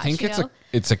 Oh, gosh!" I think you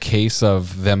it's know? a case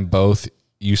of them both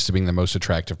used to being the most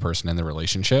attractive person in the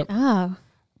relationship. Oh,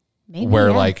 maybe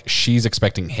Where yeah. like she's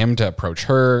expecting him to approach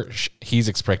her, he's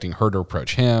expecting her to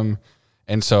approach him,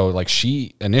 and so like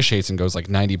she initiates and goes like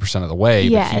 90% of the way,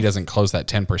 but he Yes. doesn't close that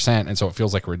 10%, and so it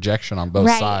feels like rejection on both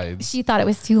right. sides. She thought it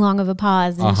was too long of a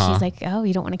pause, and Uh-huh. she's like, "Oh,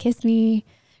 you don't want to kiss me."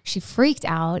 She freaked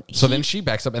out. So then she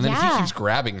backs up, and then he Yeah. keeps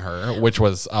grabbing her, which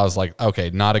was I was like,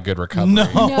 okay, not a good recovery.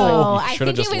 No. No, You I should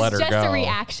have think just it let was her just a go.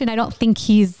 reaction. I don't think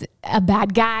he's a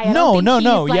bad guy. I No, don't think no, he's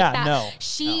no. like Yeah, that. no.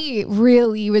 She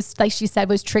really was, like she said,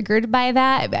 was triggered by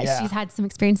that. Yeah. She's had some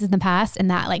experiences in the past,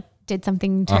 and that like did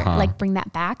something to like bring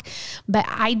that back. But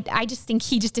I just think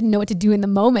he just didn't know what to do in the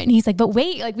moment. And he's like, "But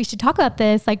wait, like we should talk about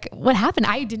this. Like what happened?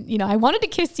 I didn't, I wanted to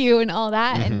kiss you and all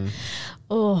that." And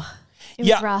it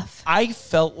was rough. I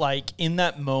felt like in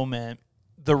that moment,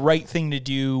 the right thing to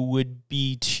do would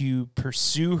be to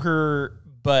pursue her,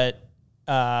 but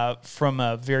from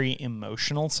a very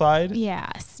emotional side.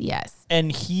 Yes.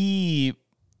 And he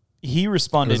It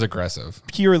responded was aggressive.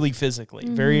 purely physically,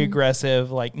 very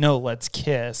aggressive, like, no, let's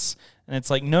kiss. And it's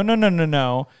like,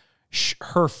 no.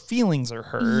 Her feelings are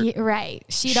hurt. Yeah, right.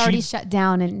 She'd already shut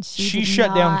down, and she did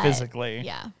shut down not- physically.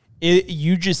 Yeah.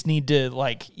 You just need to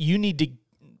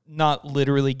not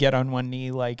literally get on one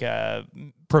knee like a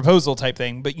proposal type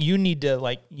thing, but you need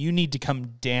to come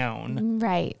down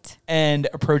Right. and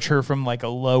approach her from like a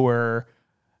lower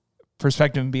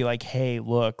perspective and be like, hey,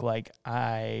 look, like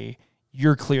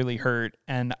you're clearly hurt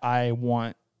and I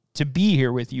want to be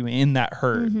here with you in that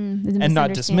hurt and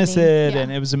not dismiss it. Yeah.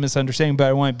 And it was a misunderstanding, but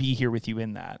I want to be here with you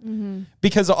in that.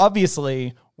 Because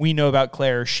obviously we know about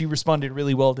Claire. She responded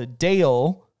really well to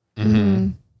Dale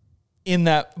in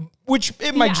that, which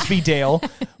it might just be Dale,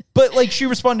 but like she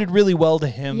responded really well to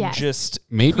him, Yes. just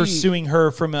Maybe- pursuing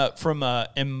her from a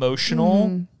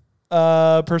emotional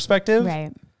perspective.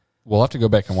 Right. We'll have to go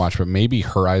back and watch, but maybe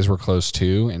her eyes were closed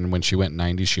too, and when she went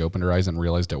 90, she opened her eyes and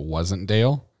realized it wasn't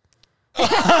Dale.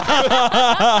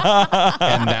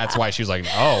 And that's why she was like,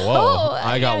 oh, whoa,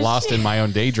 I got lost in my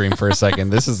own daydream for a second.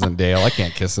 This isn't Dale. I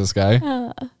can't kiss this guy.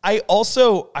 I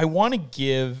want to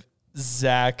give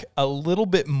Zach a little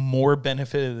bit more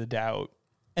benefit of the doubt.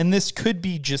 And this could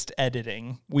be just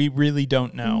editing. We really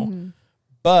don't know.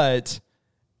 But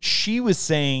she was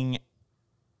saying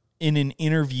in an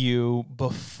interview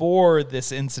before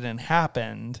this incident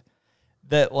happened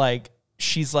that like,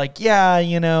 she's like, yeah,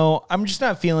 I'm just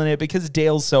not feeling it because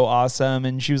Dale's so awesome.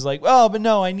 And she was like, well, but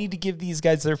no, I need to give these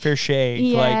guys their fair shake.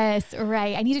 Yes,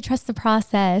 right. I need to trust the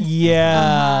process.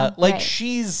 Yeah. Like right.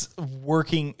 she's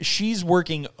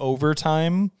working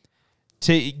overtime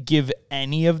to give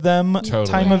any of them Totally.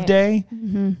 time of Right. day.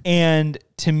 And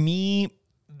to me,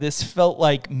 this felt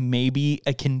like maybe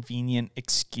a convenient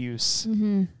excuse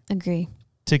Agree.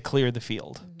 to clear the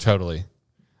field. Totally.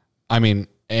 I mean,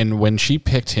 and when she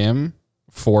picked him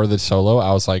for the solo,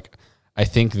 I was like, I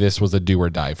think this was a do or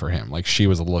die for him. Like she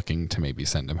was looking to maybe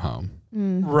send him home.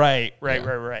 Right.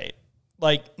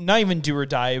 Like not even do or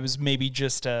die. It was maybe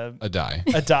just a Die.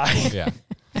 die. Yeah.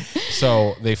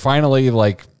 So they finally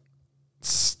like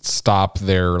stop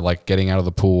their like getting out of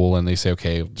the pool, and they say,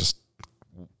 okay, just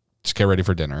get ready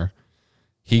for dinner.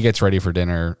 He gets ready for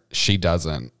dinner. She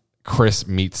doesn't. Chris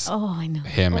meets I know.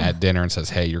 him at dinner and says,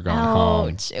 hey, you're going home.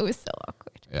 Ouch. It was so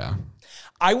awkward. Yeah.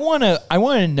 I want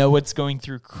to know what's going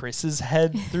through Chris's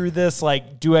head through this.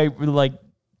 Like, do I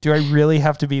really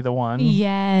have to be the one?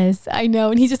 Yes, I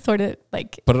know. And he just sort of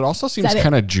like, But it also seems Said it.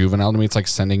 kind of juvenile to me. It's like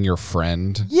sending your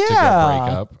friend to go Yeah.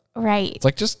 break up. right. It's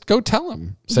like, just go tell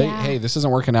him. Say, Yeah. hey, this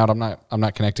isn't working out. I'm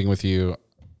not connecting with you.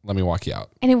 let me walk you out.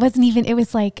 And it wasn't even, it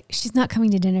was like, she's not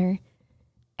coming to dinner.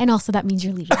 And also that means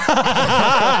you're leaving.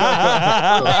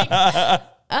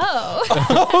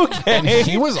 Oh. Okay. And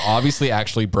he was obviously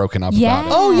actually broken up Yeah.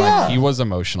 about it. Oh, yeah. Like, he was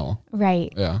emotional.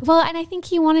 Right. Yeah. Well, and I think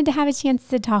he wanted to have a chance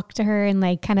to talk to her and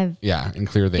like kind of Yeah, and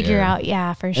clear the figure air. out,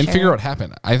 yeah, for sure. And figure out what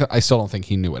happened. I still don't think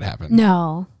he knew what happened.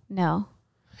 No.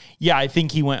 Yeah, I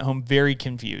think he went home very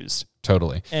confused.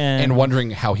 Totally. And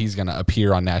wondering how he's going to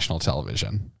appear on national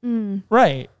television.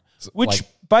 Right. Which, like-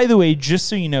 by the way, just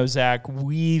so you know, Zach,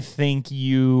 we think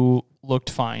you looked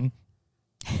fine.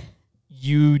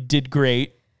 You did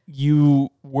great. You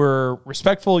were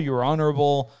respectful. You were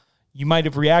honorable. You might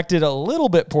have reacted a little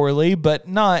bit poorly, but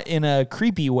not in a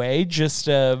creepy way, just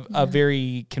a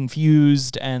very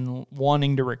confused and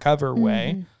wanting to recover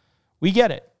way. We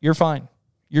get it. You're fine.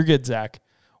 You're good, Zach.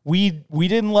 We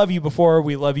didn't love you before.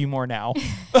 We love you more now.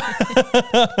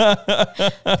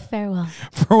 Farewell.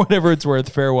 For whatever it's worth,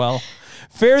 farewell.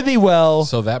 Fare thee well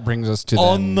So that brings us to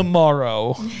on the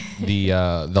morrow.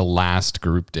 the last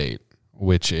group date,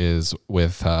 which is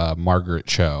with Margaret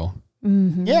Cho.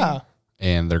 Yeah.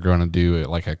 And they're going to do it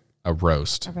like a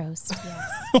roast. A roast,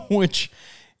 yes. Which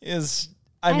is,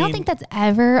 I don't mean, think that's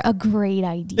ever a great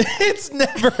idea. it's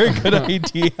never a good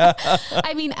idea.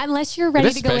 I mean, unless you're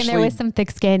ready to go in there especially with some thick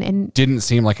skin and Didn't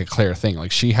seem like a Claire thing.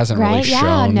 Like she hasn't really Right?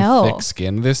 Yeah, shown no. thick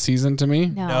skin this season to me.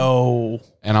 No.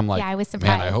 And I'm like, Yeah, I was man, I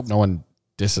surprised. hope no one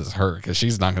disses her because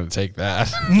she's not going to take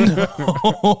that.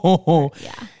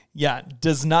 yeah. Yeah,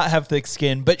 does not have thick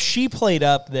skin, but she played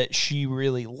up that she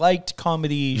really liked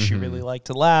comedy. She really liked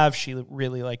to laugh. She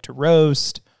really liked to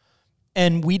roast.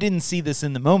 And we didn't see this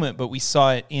in the moment, but we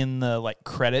saw it in the like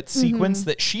credits sequence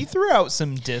that she threw out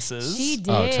some disses. She did.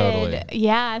 Oh, totally.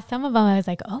 Yeah, some of them I was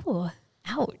like, oh,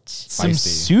 ouch. some Feisty.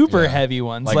 super Yeah. heavy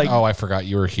ones. Like, oh, I forgot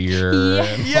you were here.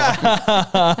 And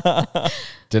yeah.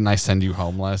 didn't I send you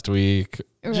home last week?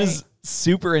 Just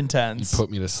super intense.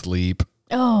 Put me to sleep.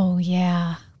 Oh,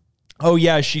 yeah. Oh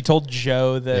yeah, she told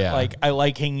Joe that Yeah. like I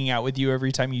like hanging out with you.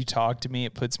 Every time you talk to me,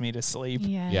 it puts me to sleep.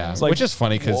 Yeah. Yeah, like, which is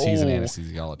funny because he's an whoa.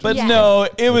 anesthesiologist. But Yes. no,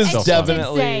 it was It's so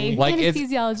definitely Say, like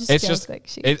anesthesiologist it's joke, just like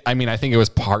she, I mean I think it was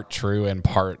part true and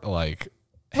part like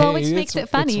well, hey, which makes it's- it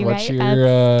funny, it's what right? your,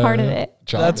 That's part of it.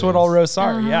 job that's what is. all roasts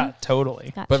are. Uh-huh. Yeah,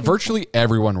 totally. Got But you. virtually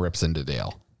everyone rips into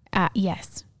Dale.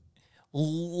 Yes.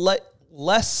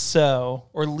 Less so,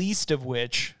 or least of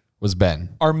which, Was Ben?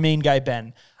 our main guy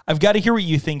Ben. I've got to hear what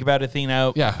you think about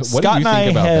Athena. Yeah, what do Scott you and I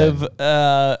think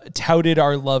about have touted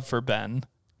our love for Ben.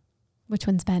 Which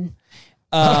one's Ben?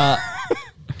 Ben.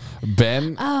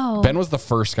 Oh. Ben was the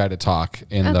first guy to talk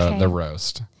in Okay. the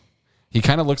roast. He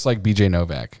kind of looks like BJ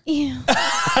Novak. Ew.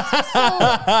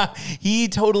 He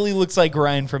totally looks like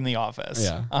Ryan from The Office.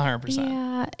 Yeah. 100%.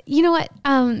 Yeah. You know what?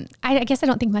 I guess I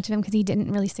don't think much of him because he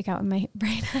didn't really stick out in my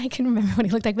brain. I can remember what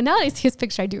he looked like. But now that I see his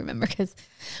picture, I do remember because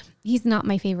he's not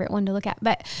my favorite one to look at.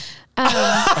 But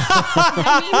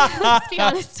I mean, let's be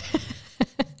honest.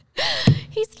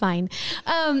 He's fine.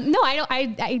 No,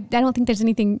 I don't think there's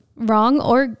anything wrong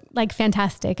or like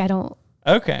fantastic.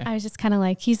 Okay. I was just kind of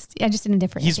like, he's just in a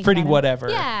different. He's think pretty about him. whatever.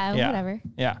 Yeah, whatever.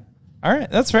 Yeah. All right.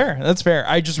 That's fair. That's fair.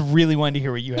 I just really wanted to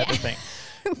hear what you had to think.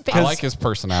 I like his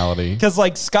personality. Because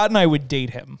like Scott and I would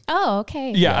date him. Oh,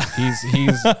 okay. Yeah. He's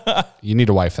you need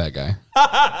to wife that guy.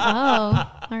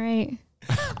 Oh, all right.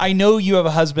 I know you have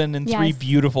a husband and 3 Yes.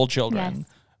 beautiful children, Yes.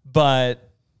 but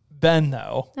Ben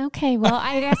though. Okay, well,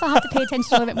 I guess I'll have to pay attention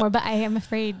a little bit more, but I am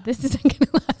afraid this isn't going to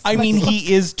last. I much mean, longer.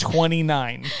 he is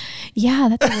 29. Yeah,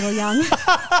 that's a little young.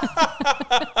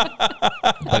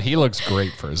 But he looks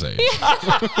great for his age.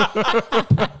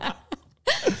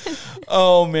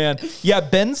 Oh man. Yeah,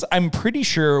 Ben's I'm pretty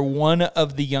sure one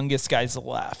of the youngest guys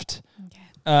left.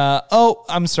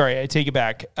 I'm sorry, I take it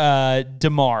back.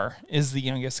 DeMar is the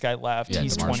youngest guy left. Yeah,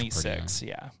 He's DeMar's 26.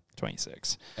 Yeah,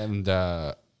 26. And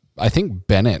I think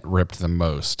Bennett ripped the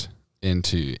most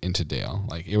into Dale.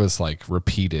 Like it was like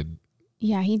repeated.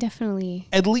 Yeah, he definitely.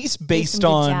 At least based some good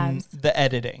on jabs. the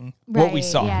editing, what we Right,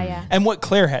 saw, yeah. and what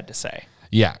Claire had to say.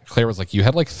 Yeah, Claire was like, you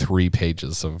had like 3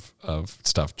 pages of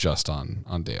stuff just on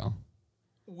Dale.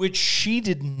 Which she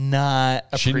did not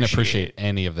appreciate. She didn't appreciate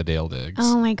any of the Dale digs.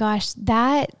 Oh my gosh,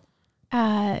 that.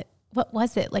 What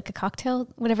was it? Like a cocktail,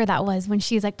 whatever that was, when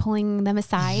she's like pulling them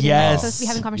aside. And they're Yes. supposed to be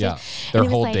having conversation. Yeah, their And it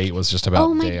was whole like, date was just about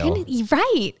oh my Dale. goodness,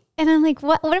 right? And I'm like,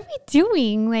 what are we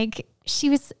doing? Like she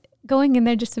was going in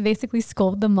there just to basically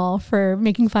scold them all for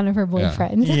making fun of her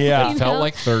boyfriend. Yeah. You It felt know?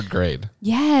 like 3rd grade.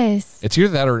 Yes. It's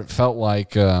either that or it felt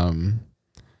like you're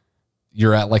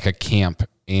at like a camp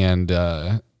and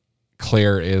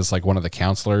Claire is like one of the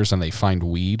counselors and they find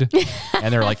weed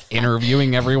and they're like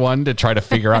interviewing everyone to try to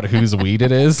figure out whose weed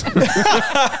it is.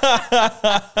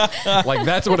 Like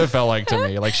that's what it felt like to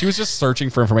me. Like she was just searching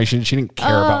for information. She didn't care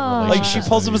about Like relationships. she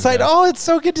pulls him aside. Oh, it's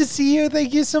so good to see you.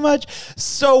 Thank you so much.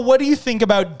 So what do you think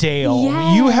about Dale?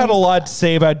 Yes. You had a lot to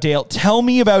say about Dale. Tell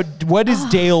me about what is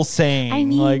Dale saying? I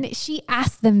mean, like, she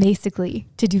asked them basically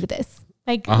to do this.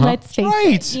 Like, let's face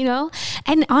Right. it, you know?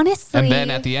 And honestly. And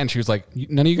then at the end, she was like,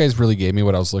 none of you guys really gave me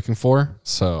what I was looking for.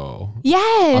 So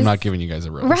yes. I'm not giving you guys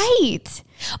a rose. Right.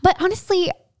 But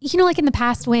honestly, you know, like in the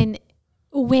past when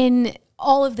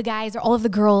all of the guys or all of the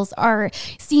girls are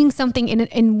seeing something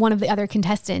in one of the other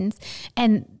contestants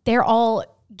and they're all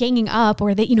ganging up,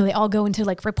 or they, you know, they all go into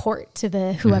like report to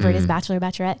the whoever it is, bachelor or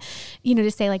bachelorette, you know,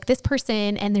 to say like this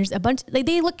person, and there's a bunch, like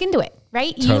they look into it,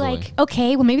 right? Totally. You like,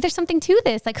 okay, well maybe there's something to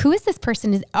this. Like, who is this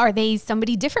person? Are they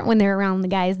somebody different when they're around the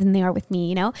guys than they are with me,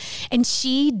 you know? And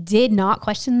she did not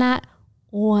question that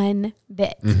one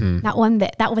bit. Not one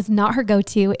bit. That was not her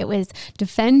go-to. It was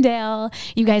defend Dale.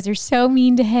 You guys are so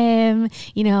mean to him,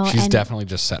 you know. She's and definitely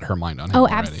just set her mind on him. oh,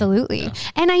 already. absolutely. Yeah.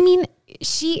 And I mean,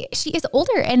 she is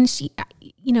older and she,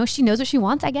 you know, she knows what she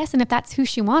wants, I guess. And if that's who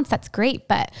she wants, that's great.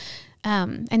 But,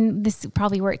 and this is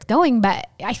probably where it's going, but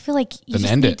I feel like you Then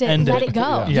just end need it. to End let it. it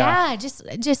go. Yeah. Yeah.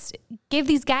 Just give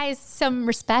these guys some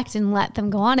respect and let them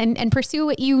go on and pursue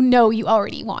what you know you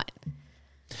already want.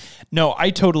 no, I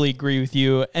totally agree with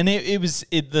you. And it was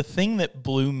the thing that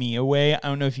blew me away. I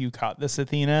don't know if you caught this,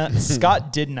 Athena.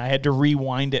 Scott didn't. I had to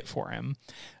rewind it for him.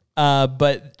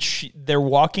 But they're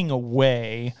walking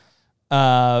away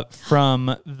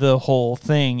from the whole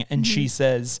thing. And she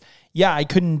says, yeah, I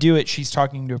couldn't do it. She's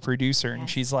talking to a producer. And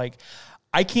she's like,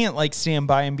 I can't like stand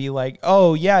by and be like,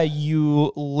 oh yeah,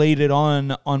 you laid it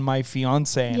on my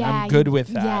fiance and I'm good with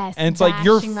that. Yes, and it's like,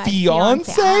 your bashing my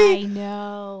fiance? I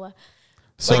know.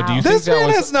 So do you think This that man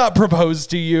was, has not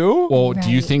proposed to you. well, do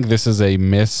you Right. think this is a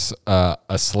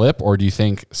slip, or do you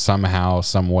think somehow,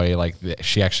 some way, like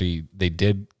they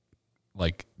did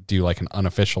like do like an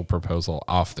unofficial proposal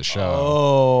off the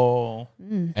show,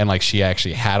 and like she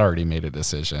actually had already made a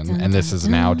decision, and this is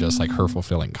now just like her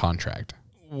fulfilling contract?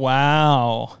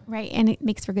 Wow. Right. And it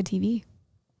makes for good TV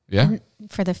Yeah,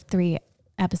 for the 3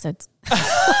 episodes.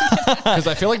 because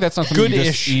I feel like that's not something you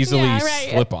just Good-ish. easily Yeah, right.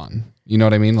 slip on. You know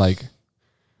what I mean? Like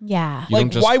Yeah. you don't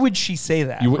Like, just why would she say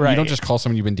that? you right. don't just call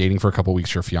someone you've been dating for a couple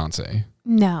weeks your fiance.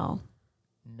 No.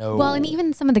 No. Well, and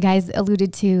even some of the guys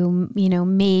alluded to, you know,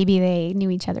 maybe they knew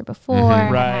each other before,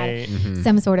 and Right. had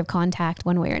some sort of contact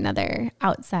one way or another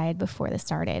outside before this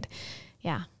started.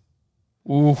 Yeah.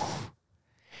 Ooh.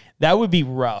 That would be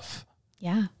rough.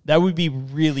 Yeah. That would be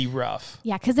really rough.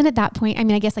 Yeah. Cause then at that point, I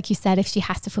mean, I guess like you said, if she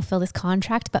has to fulfill this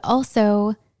contract, but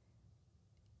also,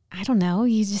 I don't know,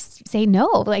 you just say no.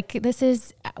 Like, this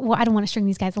is, well, I don't want to string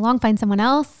these guys along, find someone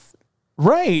else.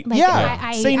 Right. Like, yeah.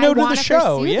 I say no to the wanna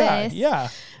show. pursue Yeah. this. Yeah.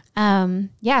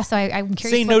 Yeah. So I'm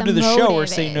curious. Say what no to the show or motive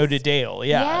say no is. to Dale.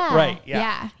 Yeah. Right.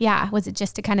 Yeah. Yeah. Was it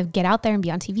just to kind of get out there and be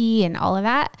on TV and all of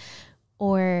that?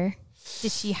 Or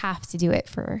did she have to do it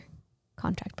for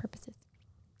contract purposes?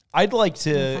 I'd like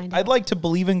find to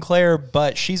believe in Claire,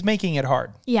 but she's making it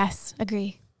hard. Yes.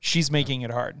 Agree. She's making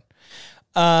it hard.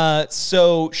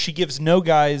 So she gives no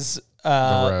guys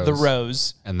the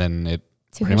rose. And then it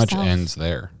To pretty much herself. ends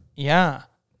there. Yeah.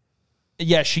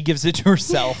 Yeah, she gives it to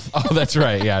herself. Oh, that's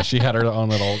right. Yeah, she had her own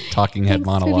little talking head Thanks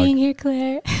monologue. for being here,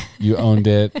 Claire. You owned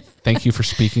it. Thank you for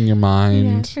speaking your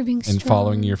mind for being and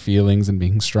following strong. your feelings and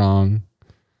being strong.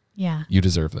 Yeah. You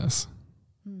deserve this.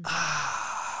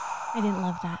 I didn't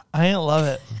love that. I didn't love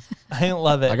it. I didn't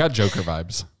love it. I got Joker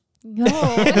vibes. No.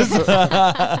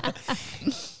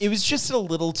 It was just a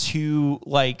little too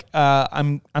like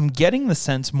I'm getting the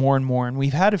sense more and more, and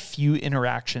we've had a few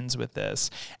interactions with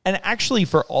this, and actually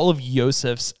for all of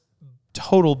Yosef's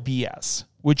total BS,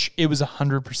 which it was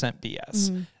 100%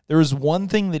 BS. There was one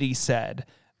thing that he said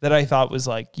that I thought was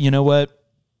like, you know what,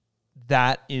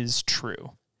 that is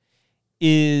true.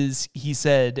 Is he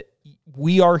said,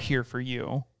 we are here for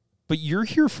you, but you're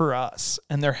here for us,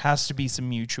 and there has to be some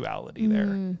mutuality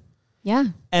there. Yeah.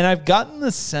 And I've gotten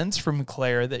the sense from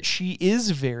Claire that she is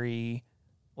very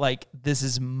like, this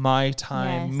is my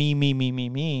time, Yes.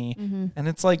 me. And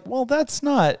it's like, well, that's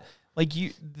not like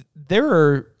there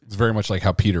are, It's very much like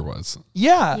how Peter was.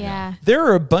 Yeah. there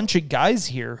are a bunch of guys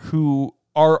here who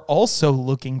are also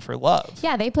looking for love.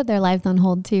 Yeah. They put their lives on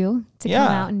hold too, to Yeah.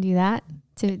 come out and do that,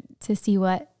 to see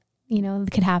what, you know,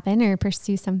 could happen or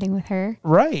pursue something with her.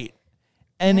 Right.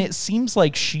 And it seems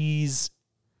like she's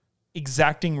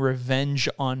exacting revenge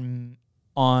on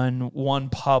Juan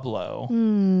Pablo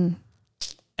and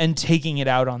taking it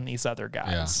out on these other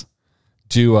guys.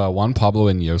 Do Juan Pablo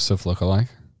and Yosef look alike?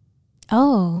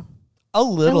 Oh, A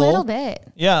little. a little bit.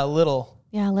 Yeah, a little.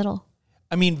 Yeah, a little.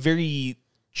 I mean, very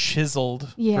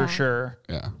chiseled Yeah. for sure.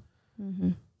 Yeah.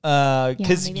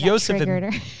 Because maybe that Yosef triggered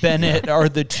and her. Bennett are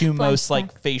the two most Flashback.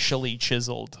 like facially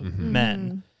chiseled Mm-hmm.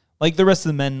 men. Like the rest of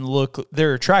the men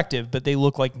they're attractive, but they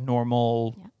look like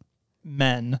normal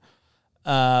men.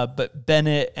 But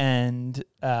Bennett and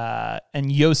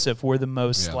Yosef were the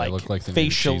most Yeah, like they look like the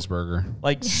facial, new cheeseburger.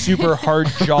 like super hard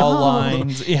jaw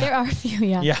lines. Yeah. There are a few,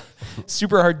 yeah. Yeah.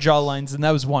 Super hard jaw lines. And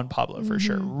that was Juan Pablo for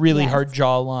sure. Really Yes. hard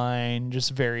jawline,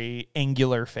 just very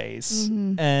angular face.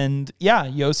 And yeah,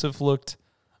 Yosef looked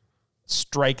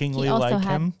strikingly He also like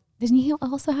had, him. Didn't he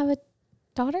also have a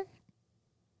daughter?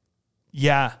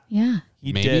 Yeah, Yeah.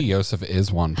 he Maybe did. Yosef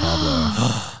is Juan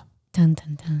Pablo. Dun,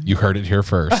 dun, dun. You heard it here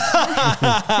first.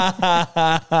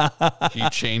 He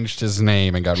changed his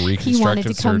name and got He wanted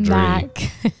reconstructive to come surgery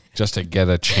back. just to get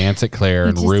a chance at Claire He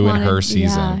and just ruin wanted- her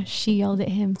season. Yeah, she yelled at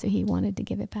him, so he wanted to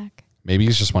give it back. Maybe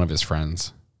he's just one of his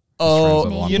friends. Oh, friends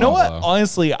with Juan you know what? Pablo.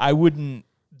 Honestly, I wouldn't.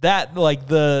 That like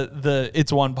the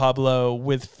it's Juan Pablo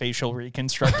with facial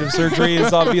reconstructive surgery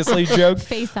is obviously a joke.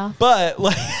 Face off. But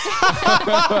like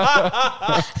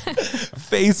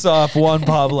face off Juan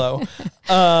Pablo.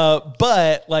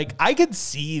 But like I could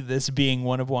see this being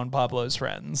one of Juan Pablo's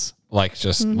friends. Like,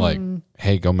 just like,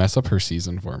 hey, go mess up her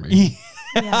season for me.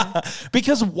 Yeah.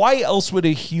 Because why else would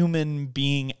a human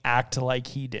being act like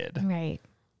he did? Right.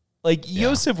 Like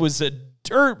Yosef was a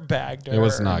dirtbag to It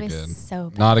was her. not It was good. so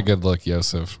bad. Not a good look,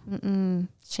 Yosef.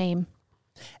 Shame.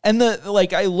 And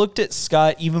I looked at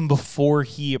Scott even before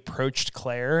he approached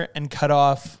Claire and cut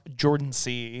off Jordan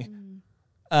C.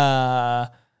 I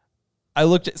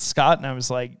looked at Scott and I was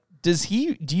like, do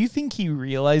you think he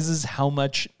realizes how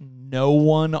much no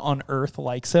one on earth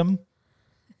likes him?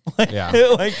 Like, Yeah.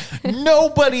 like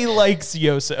nobody likes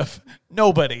Yosef.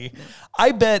 Nobody.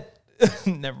 I bet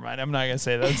never mind. I'm not gonna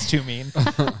say that. It's too mean.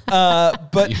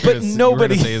 But You were gonna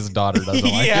nobody. say his daughter doesn't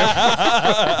like him. Yeah,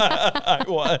 I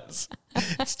was.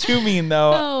 It's too mean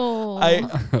though.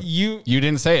 Oh. You You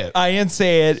didn't say it. I didn't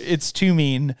say it. It's too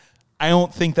mean. I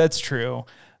don't think that's true.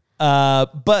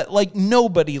 But like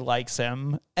nobody likes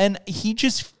him, and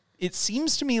it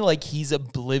seems to me like he's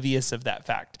oblivious of that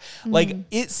fact. Like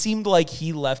it seemed like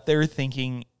he left there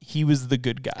thinking he was the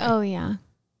good guy. Oh, yeah.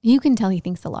 You can tell he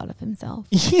thinks a lot of himself.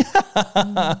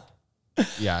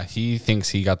 Yeah, he thinks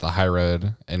he got the high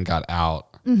road and got out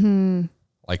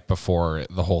like before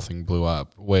the whole thing blew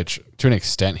up, which to an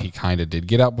extent he kind of did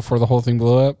get out before the whole thing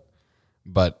blew up,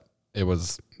 but it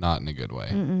was not in a good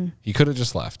way. He could have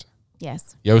just left.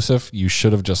 Yes. Yosef, you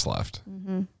should have just left.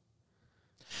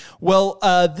 Well,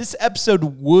 this episode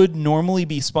would normally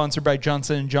be sponsored by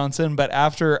Johnson & Johnson, but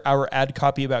after our ad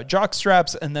copy about jock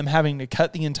straps and them having to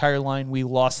cut the entire line, we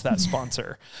lost that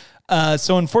sponsor.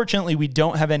 So unfortunately, we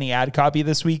don't have any ad copy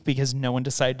this week because no one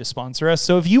decided to sponsor us.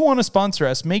 So if you want to sponsor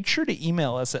us, make sure to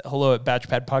email us at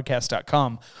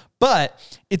hello@batchpadpodcast.com. But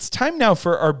it's time now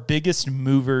for our biggest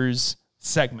movers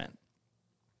segment.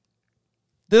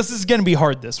 This is going to be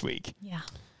hard this week. Yeah.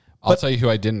 I'll tell you who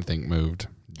I didn't think moved.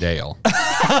 Dale.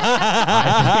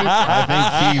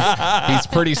 I think he's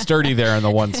pretty sturdy there in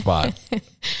the one spot.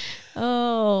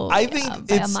 Oh. I think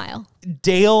by it's a mile.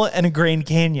 Dale and a Grand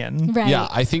Canyon. Right. Yeah,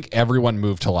 I think everyone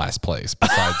moved to last place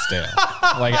besides Dale.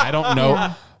 Like, I don't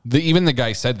know. Even the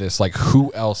guy said this, like,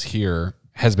 who else here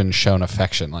has been shown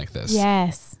affection like this?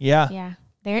 Yes. Yeah. Yeah.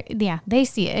 They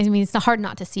see it. I mean, it's hard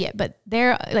not to see it, but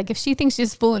they're like, if she thinks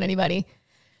she's fooling anybody,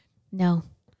 no.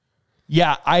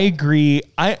 Yeah, I agree.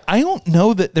 I don't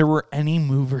know that there were any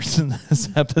movers in this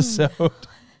episode.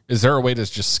 Is there a way to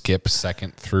just skip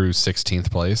second through 16th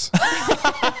place?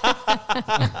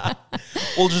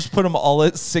 We'll just put them all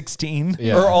at 16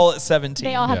 Yeah. or all at 17.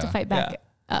 They all have to Yeah. fight back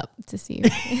up to see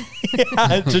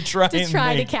to try to and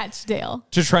try to make, catch Dale.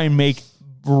 to try and make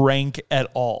rank at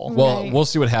all. Well, Right. we'll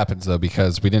see what happens, though,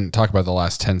 because we didn't talk about the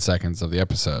last 10 seconds of the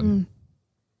episode.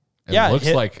 Yeah,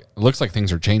 It looks like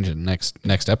things are changing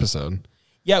next episode.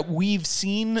 Yeah, we've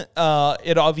seen it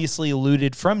obviously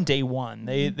alluded from day one.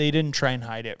 They didn't try and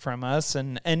hide it from us.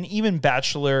 And even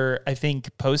Bachelor, I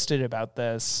think, posted about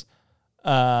this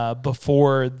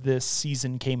before this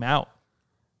season came out.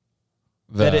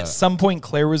 That at some point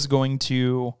Claire was going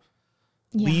to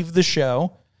leave the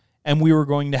show and we were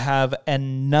going to have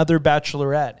another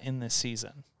Bachelorette in this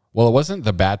season. Well, it wasn't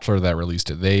The Bachelor that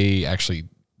released it. They actually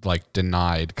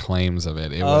denied claims of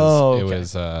it. It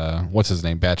was what's his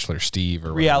name? Bachelor Steve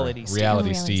or Reality whatever. Steve.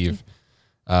 Reality Steve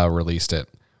released it.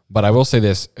 But I will say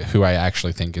this, who I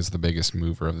actually think is the biggest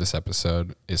mover of this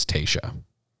episode is Tayshia.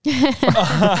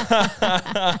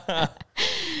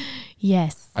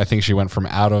 Yes. I think she went from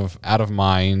out of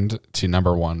mind to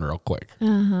number one real quick.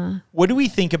 What do we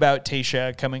think about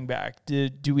Tayshia coming back?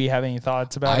 Do we have any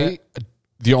thoughts about it?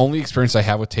 The only experience I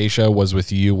have with Tayshia was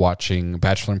with you watching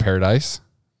Bachelor in Paradise.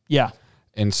 Yeah.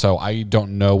 And so I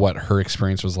don't know what her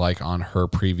experience was like on her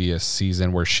previous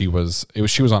season where she was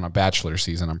on a Bachelor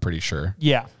season, I'm pretty sure.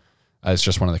 Yeah. It's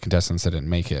just one of the contestants that didn't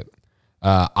make it.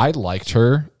 I liked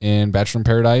her in Bachelor in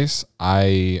Paradise.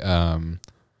 I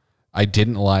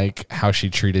didn't like how she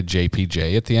treated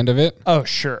JPJ at the end of it. Oh,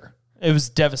 sure. It was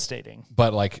devastating.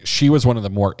 But like she was one of the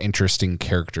more interesting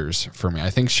characters for me.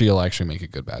 I think she'll actually make a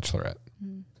good Bachelorette.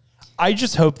 I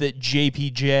just hope that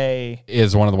JPJ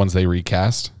Is one of the ones they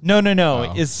recast.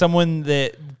 No, is someone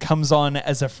that comes on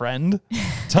as a friend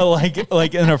to like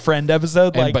in a friend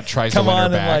episode, And like but tries to come win her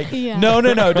on back. and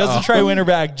like no, doesn't try to win her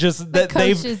back. Just that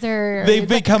Coaches her, they've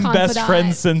like, become best confidant.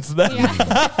 friends since then.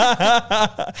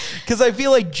 Because I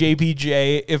feel like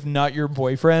JPJ, if not your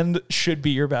boyfriend, should be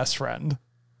your best friend.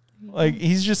 Like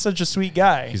he's just such a sweet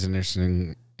guy. He's an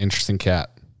interesting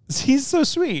cat. He's so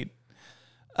sweet.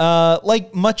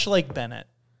 Much like Bennett.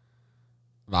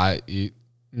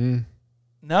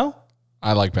 No?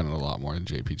 I like Bennett a lot more than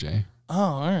JPJ. Oh,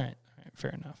 all right.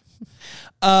 Fair enough.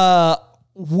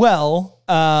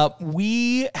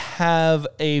 We have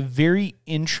a very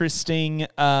interesting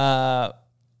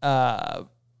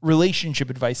relationship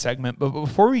advice segment, but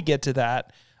before we get to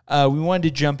that, we wanted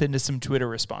to jump into some Twitter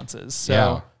responses. So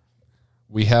Yeah.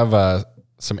 We have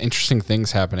some interesting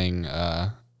things happening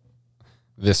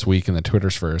this week in the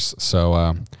Twitterverse.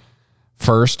 So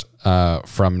first,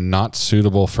 from Not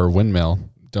Suitable for Windmill.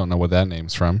 Don't know what that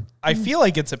name's from. I feel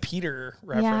like it's a Peter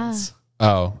reference.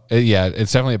 Oh,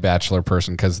 it's definitely a Bachelor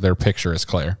person because their picture is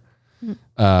Claire.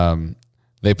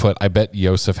 They put, I bet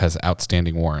Yosef has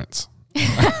outstanding warrants.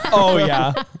 Oh,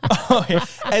 yeah.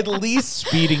 At least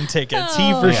speeding tickets.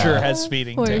 He for sure has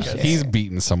speeding For tickets. sure. He's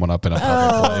beaten someone up in a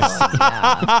public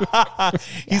place.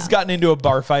 He's gotten into a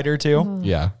bar fight or two.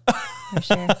 Yeah. For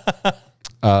sure.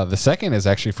 The second is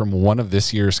actually from one of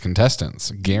this year's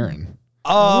contestants, Garen,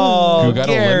 Oh, who got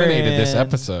eliminated this Garen.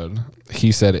 episode.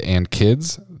 He said, and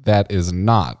kids, that is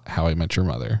not how I met your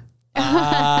mother. Which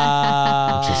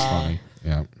is funny.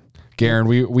 Yeah. Garen,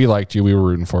 we liked you. We were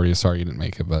rooting for you. Sorry you didn't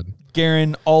make it, bud.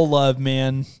 Garen, all love,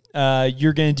 man.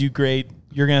 You're gonna do great.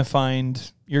 You're gonna find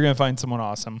someone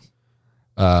awesome.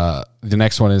 The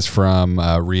next one is from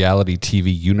Reality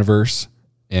TV Universe,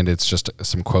 and it's just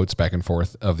some quotes back and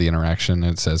forth of the interaction.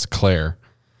 And it says, Claire,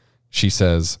 she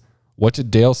says, what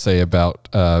did Dale say about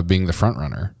being the front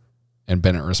runner? And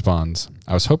Bennett responds,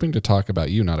 I was hoping to talk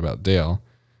about you, not about Dale.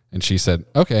 And she said,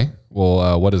 okay,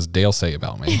 well, what does Dale say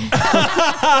about me?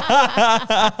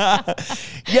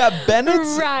 Yeah,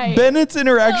 Right. Bennett's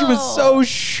interaction was so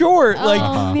short. Like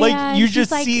man. you She's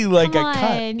just see like a come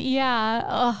cut. on. Yeah.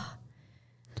 Oh.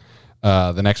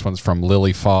 The next one's from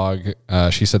Lily Fogg.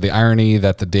 She said, the irony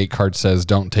that the date card says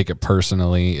don't take it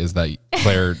personally is that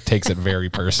Claire takes it very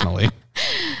personally.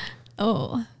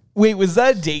 Oh. Wait, was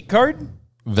that a date card?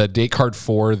 The date card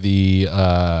for the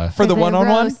For the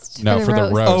one-on-one? roast. no, for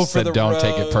the roast Oh, for said the don't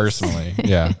take it roast. personally.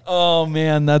 Yeah. Oh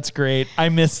man, that's great. I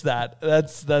missed that.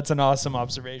 That's an awesome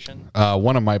observation.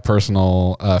 One of my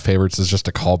personal favorites is just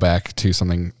a callback to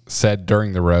something said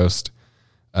during the roast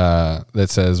that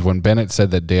says, when Bennett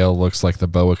said that Dale looks like the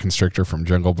boa constrictor from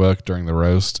Jungle Book during the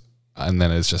roast, and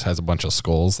then it just has a bunch of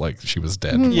skulls, like she was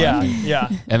dead. Yeah, yeah.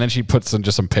 And then she puts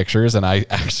just some pictures, and I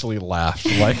actually laughed.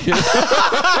 Like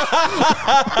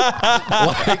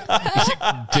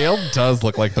Dale does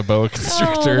look like the boa Oh,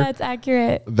 constrictor. that's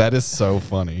accurate. That is so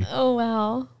funny. Oh,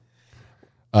 wow.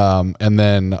 And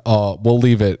then we'll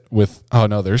leave it with, oh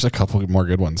no, there's a couple more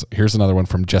good ones. Here's another one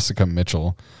from Jessica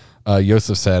Mitchell.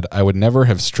 Yosef said, I would never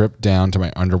have stripped down to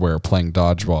my underwear playing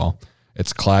dodgeball.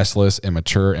 It's classless,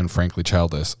 immature, and frankly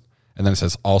childish. And then it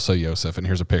says, also Yosef, and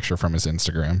here's a picture from his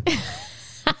Instagram.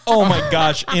 Oh my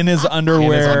gosh, in his underwear.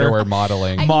 In his underwear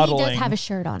modeling. He Modeling. does have a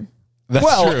shirt on. That's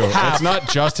Well, true. half. It's not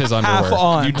just his underwear.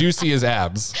 on. You do see his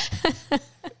abs.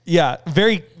 Yeah,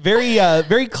 very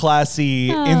classy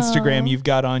Instagram you've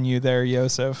got on you there,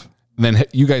 Yosef. Then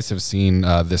you guys have seen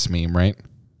this meme, right?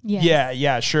 Yes.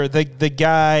 Yeah, sure. The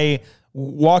guy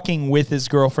walking with his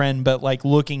girlfriend, but like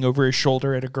looking over his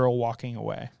shoulder at a girl walking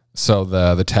away. So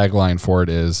the tagline for it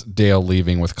is Dale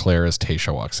leaving with Claire as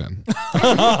Tayshia walks in.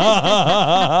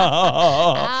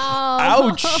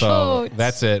 Ouch. So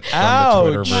that's it from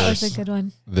Ouch. the That was Twitterverse. a good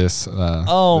one. This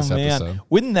Oh this man, episode.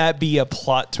 wouldn't that be a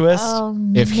plot twist? Oh,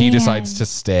 If he man. decides to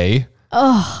stay,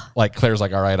 like Claire's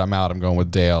like, all right, I'm out. I'm going with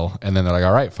Dale. And then they're like,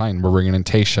 all right, fine. We're bringing in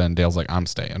Tayshia. And Dale's like, I'm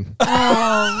staying.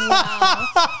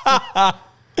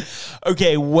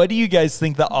 Okay, what do you guys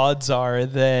think the odds are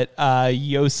that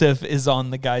Yosef is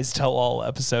on the Guys Tell All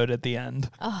episode at the end?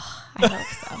 Oh, I hope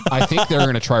so. I think they're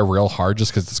going to try real hard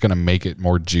just because it's going to make it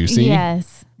more juicy.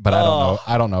 Yes. But I don't know.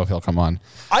 I don't know if he'll come on.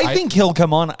 I think he'll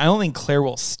come on. I don't think Claire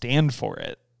will stand for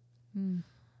it.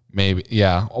 Maybe.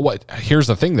 Yeah. What? Here's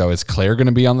the thing, though. Is Claire going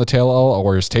to be on the tell all,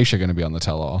 or is Tayshia going to be on the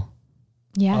tell all?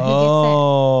 Yeah. Who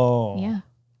Oh. gets it? Yeah.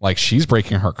 Like, she's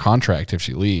breaking her contract if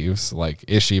she leaves. Like,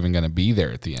 is she even going to be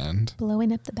there at the end?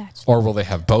 Blowing up the Bachelor. Or will they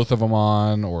have both of them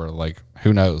on? Or, like,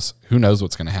 who knows? Who knows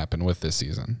what's going to happen with this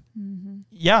season?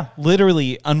 Yeah,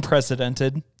 literally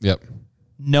unprecedented. Yep.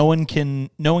 No one can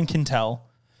tell.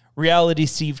 Reality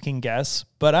Steve can guess,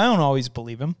 but I don't always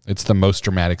believe him. It's the most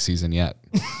dramatic season yet.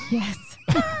 Yes.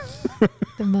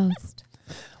 The most.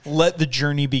 Let the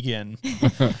journey begin.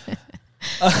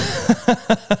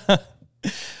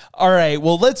 All right,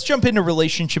 well, let's jump into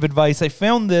relationship advice. I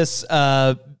found this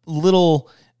little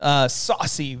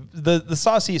saucy, the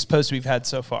sauciest post we've had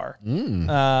so far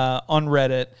on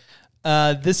Reddit.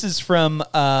 This is from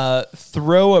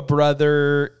Throw a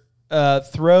Brother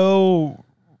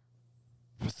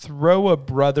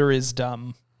is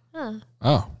Dumb.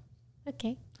 Oh.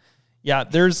 Okay. Yeah,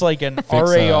 there's like an Fix,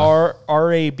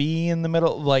 R-A-B in the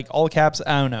middle, like all caps.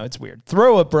 I don't know. It's weird.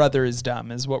 Throw a brother is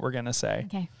dumb is what we're going to say.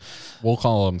 Okay. We'll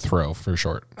call him Throw for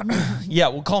short. Yeah,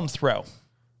 we'll call him Throw.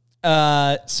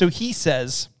 So he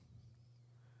says,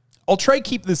 I'll try to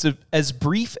keep this as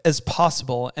brief as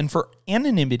possible, and for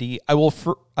anonymity, I will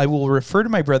refer to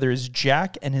my brother as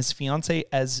Jack and his fiance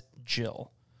as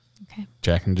Jill. Okay.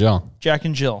 Jack and Jill. Jack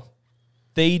and Jill.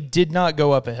 They did not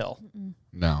go up a hill.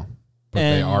 No. But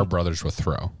they are brothers with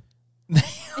Throw.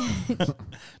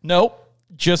 Nope.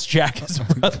 Just Jack is a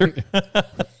brother.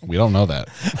 We don't know that.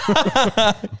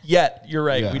 Yet, you're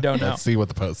right. Yeah, We don't know. Let's see what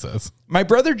the post says. My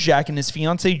brother Jack and his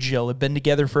fiancée Jill have been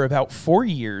together for about 4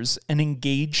 years and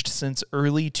engaged since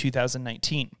early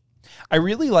 2019. I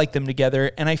really like them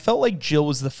together, and I felt like Jill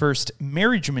was the first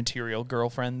marriage material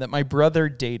girlfriend that my brother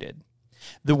dated.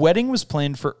 The wedding was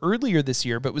planned for earlier this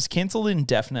year, but was canceled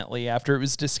indefinitely after it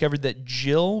was discovered that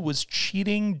Jill was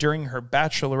cheating during her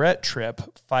bachelorette trip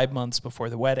 5 months before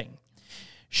the wedding.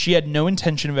 She had no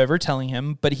intention of ever telling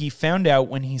him, but he found out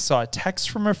when he saw a text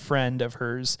from a friend of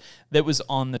hers that was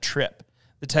on the trip.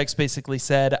 The text basically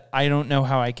said, I don't know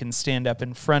how I can stand up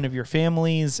in front of your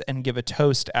families and give a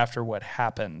toast after what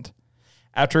happened.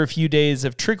 After a few days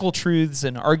of trickle truths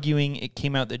and arguing, it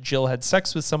came out that Jill had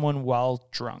sex with someone while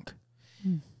drunk.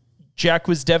 Jack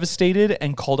was devastated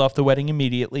and called off the wedding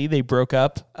immediately. They broke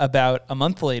up about a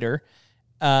month later.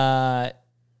 And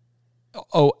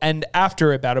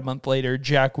after about a month later,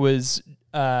 Jack was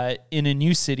in a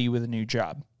new city with a new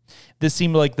job. This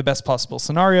seemed like the best possible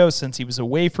scenario since he was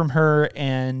away from her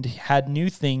and had new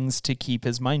things to keep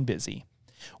his mind busy.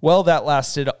 Well, that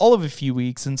lasted all of a few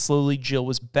weeks, and slowly Jill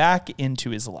was back into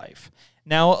his life.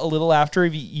 Now, a little after a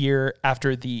year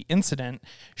after the incident,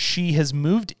 she has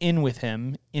moved in with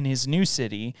him in his new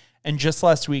city, and just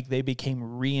last week they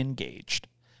became re-engaged.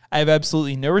 I have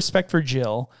absolutely no respect for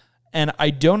Jill, and I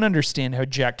don't understand how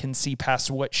Jack can see past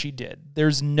what she did.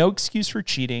 There's no excuse for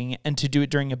cheating, and to do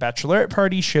it during a bachelorette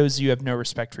party shows you have no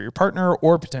respect for your partner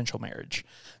or potential marriage.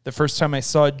 The first time I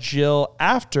saw Jill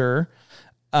after,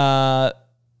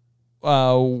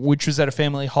 which was at a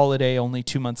family holiday only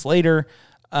 2 months later,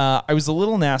 I was a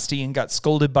little nasty and got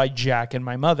scolded by Jack and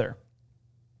my mother.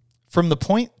 From that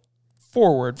point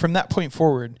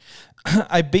forward,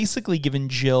 I've basically given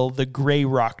Jill the gray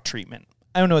rock treatment.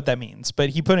 I don't know what that means,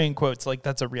 but he put it in quotes like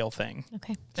that's a real thing.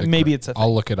 Okay. And maybe it's a thing.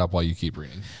 I'll look it up while you keep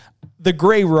reading. The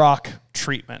gray rock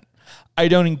treatment. I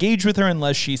don't engage with her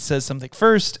unless she says something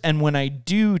first, and when I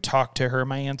do talk to her,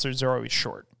 my answers are always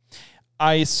short.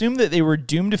 I assumed that they were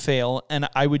doomed to fail, and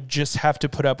I would just have to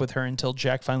put up with her until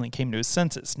Jack finally came to his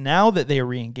senses. Now that they are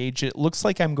re-engaged, it looks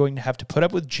like I'm going to have to put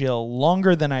up with Jill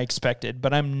longer than I expected,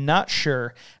 but I'm not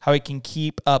sure how I can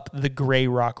keep up the gray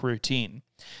rock routine.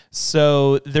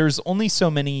 So there's only so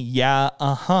many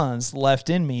uh-huhs left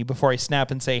in me before I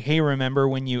snap and say, hey, remember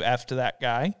when you effed that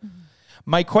guy? Mm-hmm.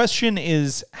 My question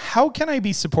is, how can I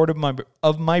be supportive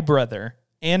of my brother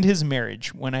and his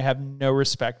marriage when I have no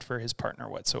respect for his partner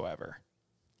whatsoever?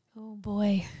 Oh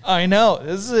boy. I know.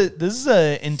 This is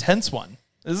an intense one.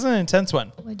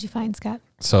 What'd you find, Scott?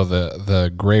 So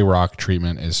the gray rock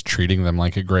treatment is treating them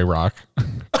like a gray rock.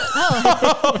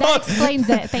 Oh, that explains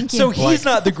it. Thank you. So he's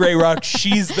not the gray rock.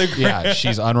 She's the gray. Yeah,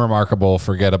 she's unremarkable,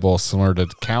 forgettable, similar to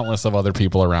countless of other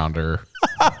people around her.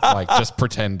 Like, just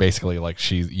pretend basically like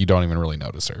you don't even really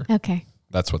notice her. Okay.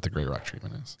 That's what the Grey Rock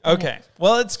treatment is. Okay.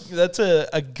 Well, that's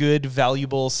a good,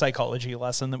 valuable psychology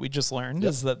lesson that we just learned,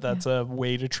 is that's a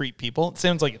way to treat people. It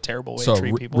sounds like a terrible way to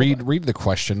treat people. Read the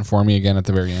question for me again at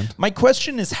the very end. My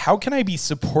question is, how can I be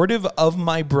supportive of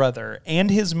my brother and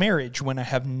his marriage when I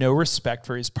have no respect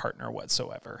for his partner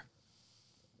whatsoever?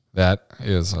 That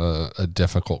is a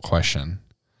difficult question.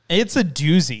 It's a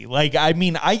doozy. Like, I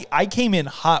mean, I came in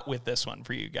hot with this one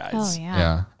for you guys. Oh, yeah.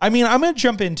 Yeah. I mean, I'm going to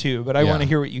jump in too, but I Yeah. want to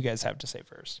hear what you guys have to say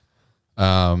first.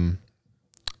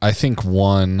 I think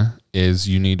one is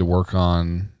you need to work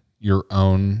on your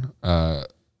own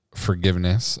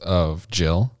forgiveness of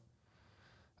Jill.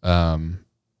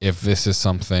 If this is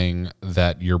something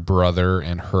that your brother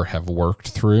and her have worked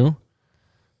through,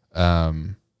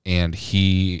 and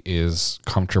he is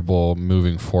comfortable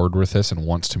moving forward with this and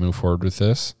wants to move forward with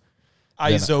this,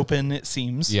 Eyes open, it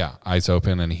seems. yeah, eyes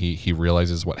open, and he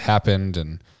realizes what happened,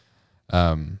 and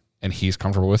he's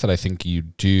comfortable with it. I think you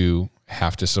do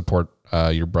have to support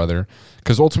your brother,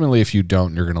 because ultimately, if you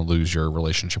don't, you're going to lose your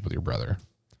relationship with your brother.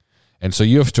 And so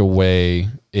you have to weigh,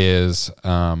 is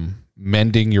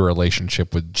mending your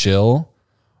relationship with Jill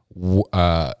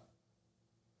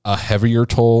a heavier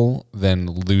toll than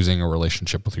losing a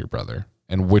relationship with your brother?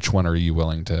 And which one are you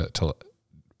willing to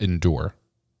endure?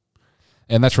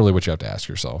 And that's really what you have to ask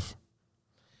yourself.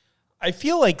 I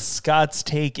feel like Scott's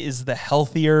take is the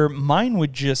healthier. Mine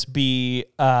would just be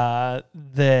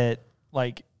that,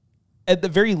 like, at the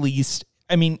very least,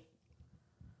 I mean,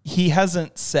 he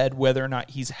hasn't said whether or not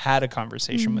he's had a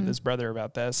conversation with his brother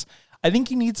about this. I think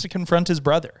he needs to confront his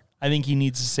brother. I think he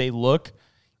needs to say, look,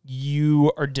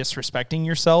 you are disrespecting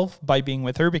yourself by being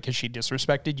with her because she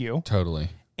disrespected you. Totally.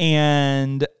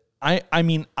 And I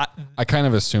mean, I kind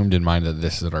of assumed in mind that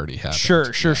this had already happened.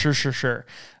 Sure.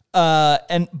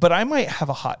 But I might have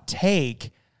a hot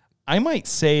take. I might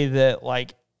say that,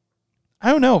 like,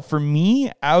 I don't know, for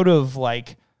me, out of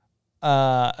like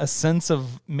a sense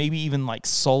of maybe even like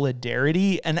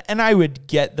solidarity, and I would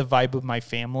get the vibe of my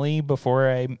family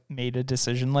before I made a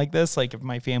decision like this. Like, if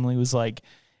my family was like,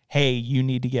 hey, you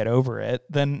need to get over it,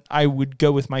 then I would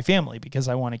go with my family because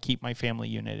I want to keep my family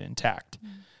unit intact.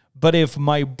 But if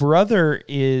my brother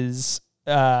is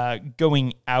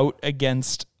going out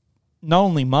against not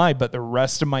only but the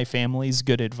rest of my family's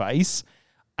good advice,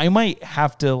 I might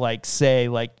have to like say,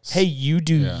 like, hey, you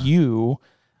do you,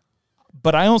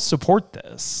 but I don't support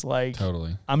this. Like,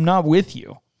 Totally. I'm not with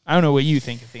you. I don't know what you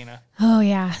think, Athena. Oh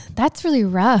yeah, that's really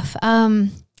rough.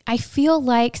 I feel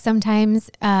like sometimes,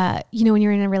 when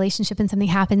you're in a relationship and something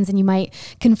happens and you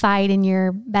might confide in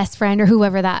your best friend or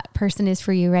whoever that person is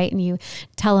for you, right? And you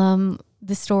tell them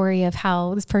the story of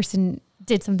how this person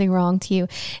did something wrong to you.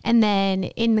 And then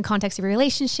in the context of your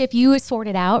relationship, you sort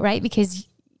it out, right? Because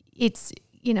it's,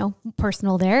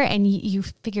 personal there, and you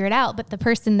figure it out. But the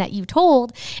person that you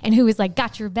told and who was like,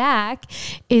 got your back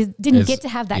didn't get to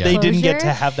have that closure. They didn't get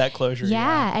to have that closure.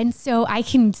 Yeah. And so I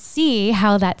can see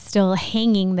how that's still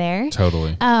hanging there.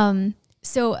 Totally.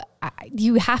 So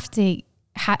you have to,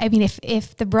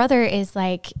 if the brother is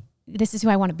like, this is who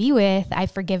I want to be with,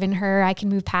 I've forgiven her, I can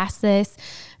move past this,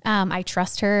 I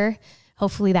trust her,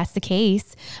 hopefully that's the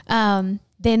case,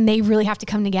 then they really have to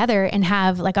come together and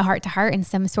have like a heart to heart and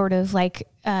some sort of like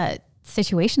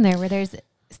situation there where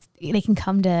they can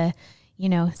come to,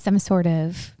 some sort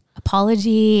of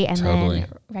apology and then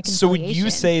reconciliation. So would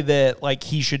you say that like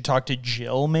he should talk to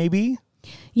Jill maybe?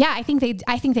 Yeah, I think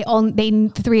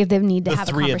the three of them need to have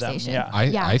a conversation.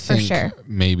 I for think sure.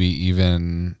 maybe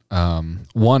even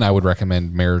one, I would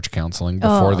recommend marriage counseling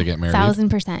before they get married.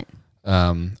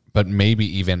 1,000%. But maybe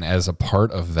even as a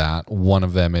part of that, one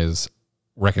of them is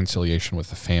reconciliation with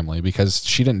the family, because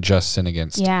she didn't just sin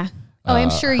against. Yeah. Oh,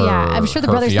 I'm sure. I'm sure the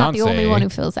brother's not the only one who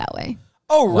feels that way.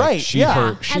 Oh, right. She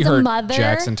hurt a mother,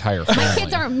 Jack's entire family. My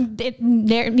kids aren't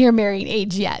near marrying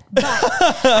age yet, but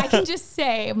I can just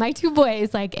say my two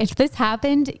boys, like, if this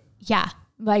happened,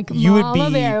 like you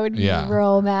Mama Bear would be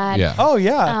real mad. Yeah. Oh,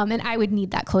 yeah. And I would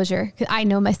need that closure, because I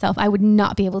know myself, I would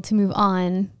not be able to move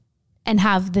on and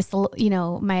have this,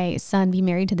 my son be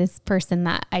married to this person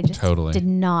that I just did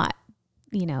not,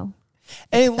 And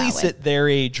at least at their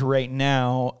age right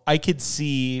now, I could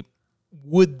see,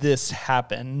 would this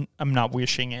happen? I'm not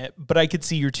wishing it, but I could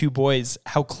see your two boys,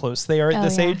 how close they are at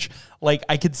this age. Like,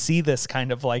 I could see this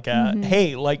kind of like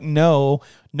hey, like, no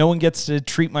one gets to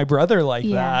treat my brother like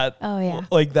that. Oh yeah.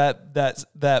 Like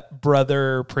that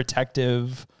brother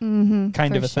protective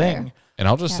kind of a thing. And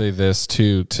I'll just say this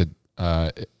too,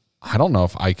 I don't know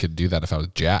if I could do that if I was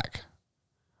Jack.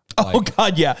 Oh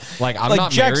God, yeah. Like, I'm like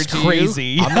not Jack's married to crazy.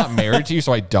 you. I'm not married to you,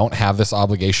 so I don't have this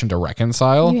obligation to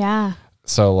reconcile. Yeah.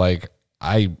 So like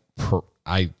I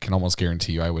can almost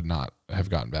guarantee you I would not have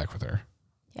gotten back with her.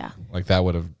 Yeah. Like that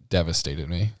would have devastated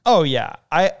me. Oh yeah.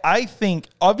 I think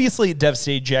obviously it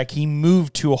devastated Jack. He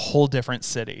moved to a whole different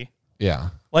city.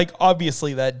 Yeah. Like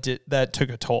obviously that took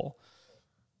a toll.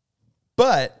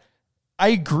 But I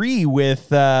agree with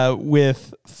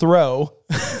Throw.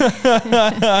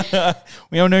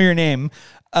 We don't know your name.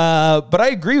 But I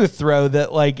agree with Throw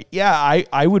that like, yeah,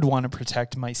 I would want to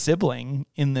protect my sibling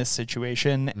in this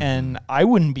situation, and I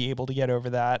wouldn't be able to get over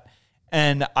that.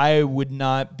 And I would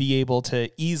not be able to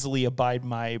easily abide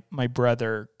my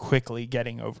brother quickly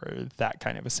getting over that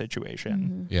kind of a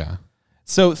situation. Yeah.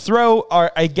 So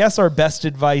I guess our best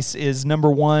advice is,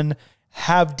 number one,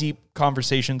 have deep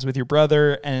conversations with your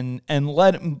brother and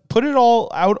put it all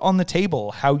out on the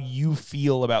table, how you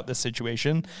feel about the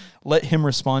situation. Let him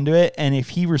respond to it. And if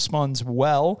he responds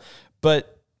well,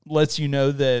 but lets you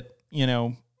know that,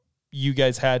 you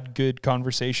guys had good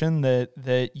conversation,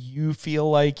 that you feel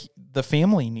like the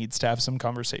family needs to have some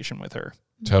conversation with her.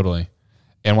 Totally.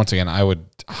 And once again, I would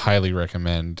highly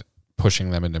recommend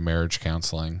pushing them into marriage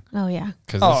counseling. Oh yeah.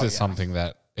 Because this is something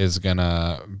that is going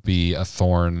to be a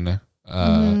thorn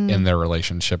in their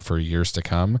relationship for years to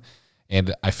come.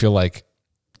 And I feel like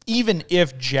even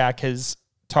if Jack has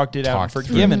talked it out and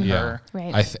forgiven her.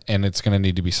 Right. And it's going to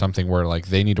need to be something where like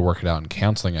they need to work it out in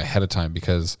counseling ahead of time,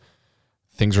 because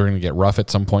things are going to get rough at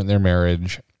some point in their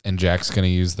marriage, and Jack's going to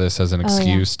use this as an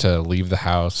excuse to leave the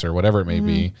house or whatever it may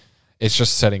be. It's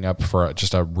just setting up for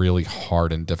just a really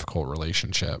hard and difficult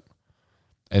relationship.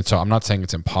 And so I'm not saying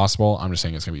it's impossible. I'm just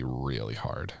saying it's going to be really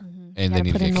hard. And they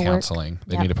need to get counseling.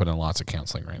 They need to put in lots of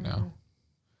counseling right now.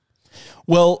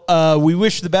 Well, we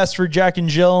wish the best for Jack and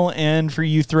Jill and for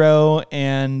you, Throw.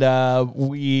 And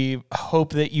we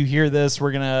hope that you hear this.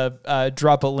 We're going to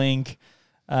drop a link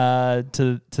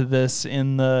to this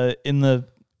in the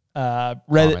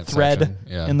Reddit thread,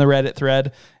 in the Reddit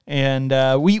thread.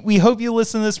 And we hope you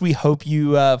listen to this. We hope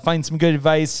you find some good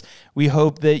advice. We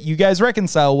hope that you guys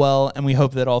reconcile well, and we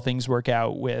hope that all things work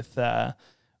out with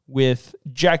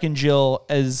Jack and Jill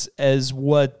as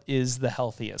what is the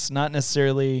healthiest. Not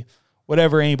necessarily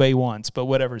whatever anybody wants, but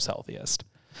whatever's healthiest.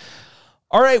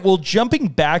 All right, well, jumping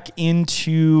back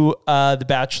into The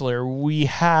Bachelor, we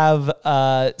have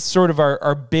sort of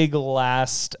our big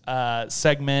last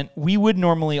segment. We would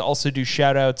normally also do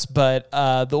shout-outs, but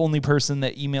the only person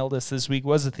that emailed us this week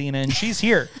was Athena, and she's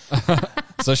here.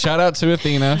 So shout out to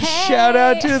Athena. Hey. Shout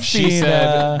out to Athena. She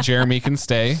said Jeremy can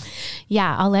stay.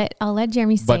 Yeah, I'll let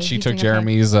Jeremy stay. But she took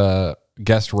Jeremy's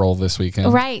guest role this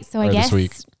weekend. Right, so I guess this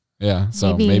week. Yeah,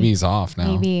 so maybe he's off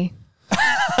now. Maybe.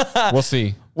 We'll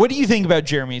see. What do you think about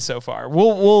Jeremy so far?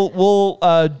 We'll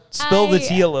spill the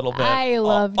tea a little bit. I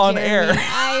love on Jeremy. air.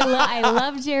 I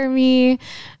love Jeremy.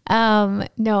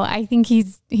 No, I think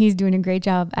he's doing a great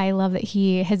job. I love that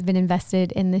he has been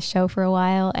invested in this show for a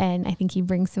while, and I think he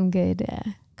brings some good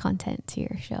content to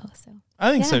your show. So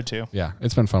I think so too. Yeah,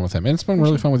 it's been fun with him, and it's been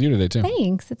really fun with you today too.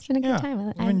 Thanks. It's been a good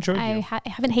time. I've enjoyed you. I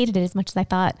haven't hated it as much as I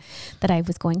thought that I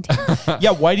was going to. Yeah,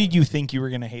 why did you think you were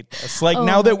going to hate this? Like,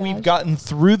 now that we've gotten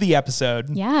through the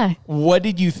episode, what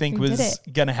did you think was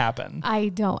going to happen?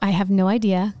 I have no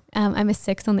idea. I'm a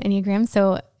 6 on the Enneagram,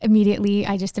 so immediately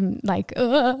I just am like,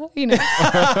 I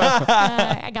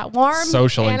got warm.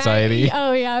 Social anxiety.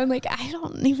 I'm like, I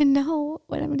don't even know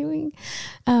what I'm doing.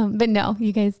 But no,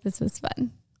 you guys, this was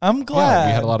fun. I'm glad. Yeah,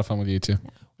 we had a lot of fun with you too.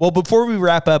 Well, before we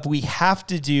wrap up, we have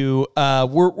to do,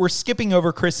 we're skipping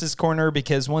over Chris's corner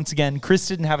because once again, Chris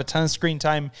didn't have a ton of screen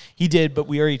time. He did, but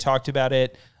we already talked about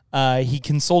it. He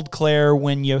consoled Claire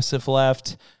when Yosef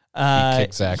left. He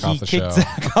kicked Zach off the show.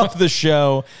 Zach off the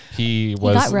show. He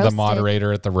was the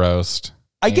moderator at the roast.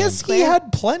 I guess he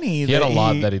had plenty. He had a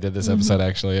lot that he did this episode,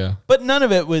 actually, yeah. But none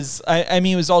of it was, I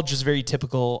mean, it was all just very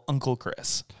typical Uncle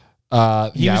Chris. He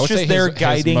was just there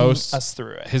guiding us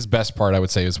through it. His best part, I would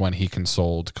say, is when he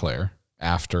consoled Claire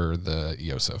after the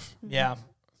Yosef thing. Yeah.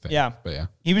 But yeah.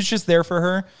 He was just there for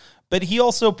her. But he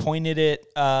also pointed it,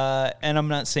 and I'm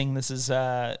not saying this is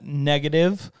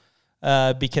negative,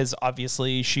 because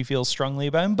obviously she feels strongly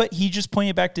about him, but he just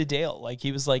pointed back to Dale. Like,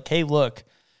 he was like, hey, look,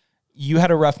 you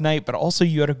had a rough night, but also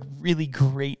you had a really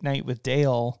great night with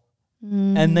Dale.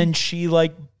 And then she,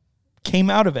 like,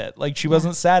 came out of it. Like, she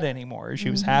wasn't sad anymore.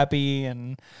 She was happy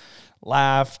and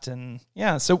laughed. And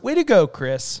yeah, so way to go,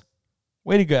 Chris.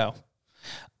 Way to go.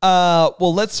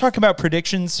 Well, let's talk about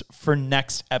predictions for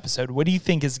next episode. What do you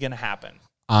think is going to happen?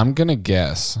 I'm going to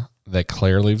guess that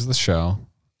Claire leaves the show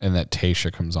and that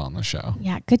Tayshia comes on the show.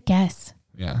 Yeah, good guess.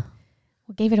 Yeah.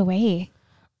 What gave it away?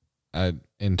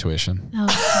 Intuition. Oh.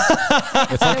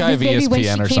 It's like IVSPN maybe when she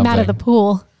or came something. out of the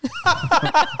pool.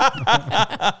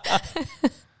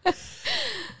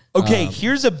 Okay,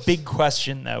 here's a big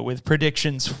question, though, with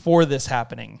predictions for this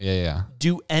happening. Yeah.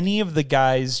 Do any of the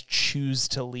guys choose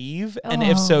to leave? And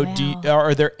if so,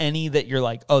 are there any that you're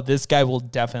like, oh, this guy will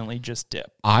definitely just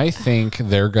dip? I think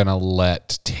they're going to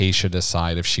let Tayshia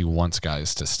decide if she wants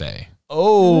guys to stay.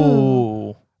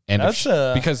 Oh. And That's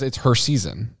because it's her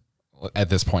season at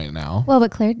this point now. Well,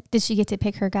 but Claire, did she get to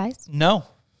pick her guys? No.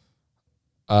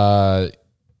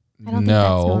 I don't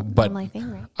No, think but my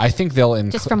thing, right? I think they'll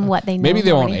Just from what they know. maybe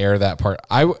they won't already. air that part.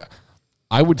 I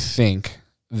would think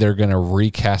they're going to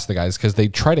recast the guys because they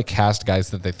try to cast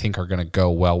guys that they think are going to go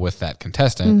well with that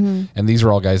contestant, and these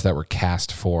are all guys that were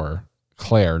cast for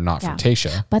Claire, not for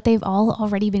Tayshia. But they've all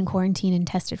already been quarantined and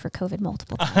tested for COVID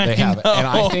multiple times. They have, and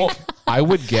I think I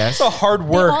would guess It's a hard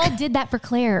work. They all did that for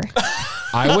Claire.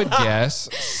 I would guess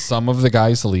some of the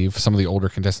guys leave, some of the older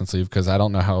contestants leave because I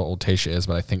don't know how old Tayshia is,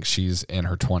 but I think she's in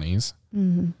her 20s.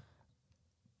 Mm-hmm.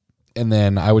 And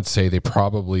then I would say they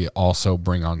probably also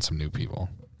bring on some new people.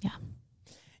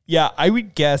 Yeah, I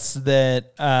would guess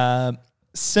that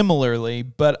similarly,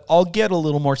 but I'll get a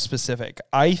little more specific.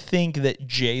 I think that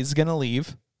Jay's going to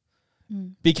leave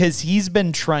because he's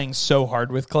been trying so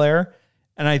hard with Claire.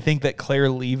 And I think that Claire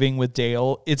leaving with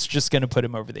Dale, it's just going to put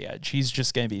him over the edge. He's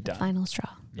just going to be done. Final straw.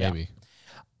 Maybe.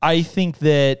 I think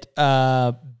that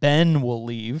Ben will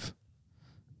leave.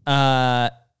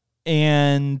 And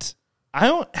I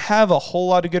don't have a whole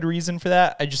lot of good reason for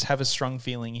that. I just have a strong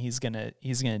feeling he's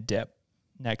gonna dip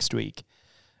next week.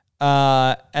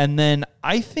 And then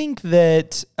I think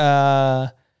that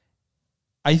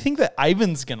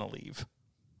Ivan's gonna leave.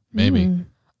 Maybe.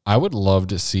 I would love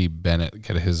to see Bennett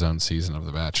get his own season of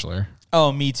The Bachelor.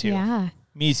 Oh, me too. Yeah.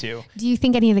 Me too. Do you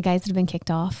think any of the guys that have been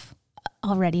kicked off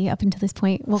already up until this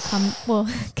point will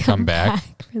come back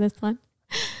for this one?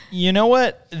 You know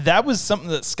what? That was something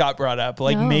that Scott brought up.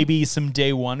 Like maybe some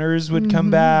day oneers would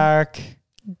come back.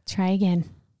 Try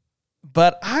again.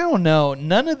 But I don't know.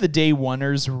 None of the day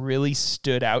oneers really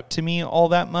stood out to me all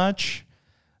that much.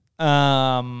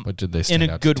 But did they stand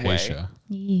in a out good to way? Tayshia?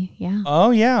 Yeah.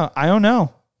 Oh yeah, I don't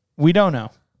know. We don't know.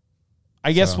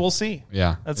 I guess we'll see.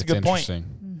 Yeah, That's a it's good point.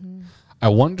 interesting. I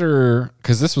wonder,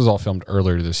 because this was all filmed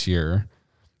earlier this year,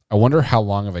 I wonder how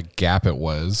long of a gap it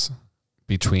was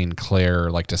between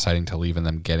Claire like deciding to leave and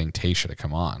them getting Tayshia to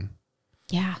come on.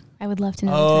 Yeah, I would love to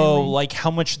know. Oh, like how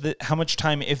much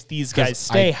time if these guys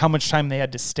stay? How much time they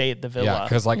had to stay at the villa? Yeah,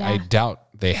 because I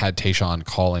doubt they had Tayshia on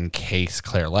call in case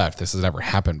Claire left. This has never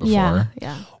happened before.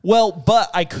 Yeah. Well, but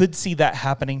I could see that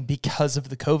happening because of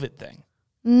the COVID thing.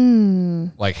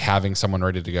 Like having someone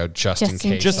ready to go just in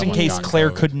case. Just in someone case got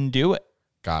Claire COVID. couldn't do it.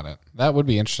 Got it. That would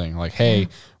be interesting. Like, hey,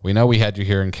 we know we had you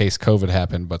here in case COVID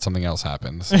happened, but something else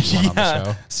happened. So you went on the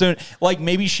show. So, like,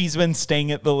 maybe she's been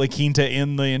staying at the La Quinta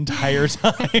Inn the entire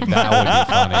time. That would be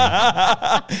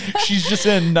funny. She's just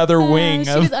in another wing.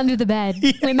 She was under the bed.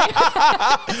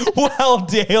 Well,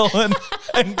 Dale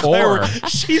and Claire, Or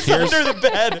she's under the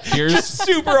bed. Just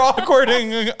super awkward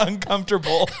and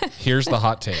uncomfortable. Here's the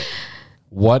hot take.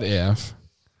 What if,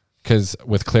 because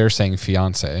with Claire saying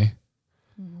fiance,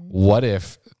 what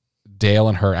if Dale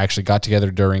and her actually got together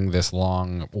during this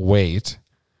long wait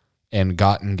and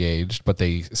got engaged, but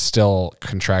they still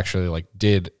contractually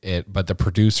did it, but the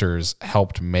producers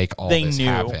helped make all this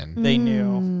happen. They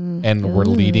knew. And we're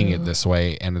leading it this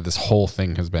way, and this whole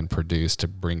thing has been produced to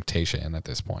bring Tayshia in at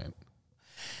this point.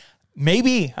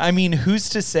 Maybe. I mean, who's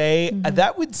to say?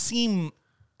 That would seem...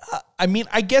 I mean,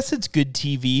 I guess it's good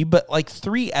TV, but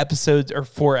 3 episodes or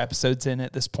 4 episodes in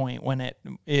at this point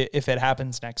if it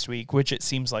happens next week, which it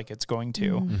seems like it's going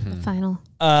to. The final.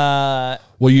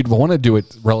 Well, you'd want to do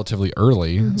it relatively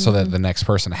early so that the next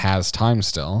person has time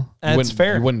still. That's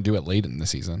fair. You wouldn't do it late in the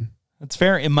season. That's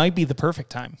fair. It might be the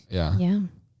perfect time. Yeah. Yeah.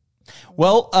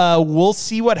 Well, we'll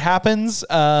see what happens.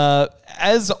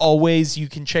 As always, you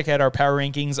can check out our power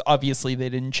rankings. Obviously, they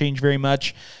didn't change very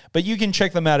much, but you can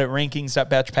check them out at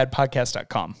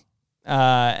rankings.batchpadpodcast.com.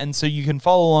 And so you can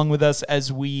follow along with us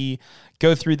as we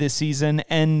go through this season,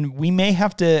 and we may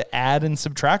have to add and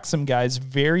subtract some guys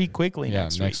very quickly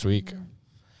next week.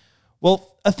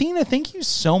 Well, Athena, thank you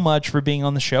so much for being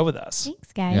on the show with us.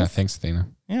 Thanks, guys. Yeah, thanks, Athena.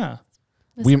 Yeah.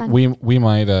 We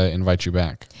might invite you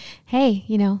back. Hey,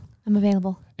 I'm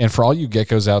available. And for all you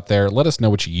geckos out there, let us know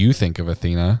what you think of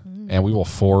Athena, and we will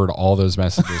forward all those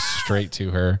messages straight to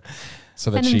her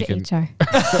so that she can. HR.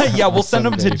 Yeah, we'll send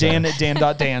them to Dan at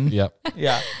dan.dan. Yep.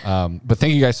 Yeah. But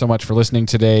thank you guys so much for listening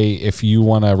today. If you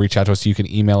want to reach out to us, you can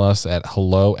email us at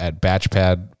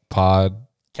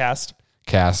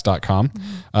hello@batchpadpodcast.com,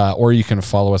 or you can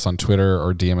follow us on Twitter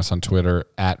or DM us on Twitter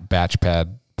at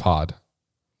batchpadpod.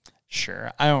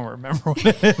 Sure. I don't remember what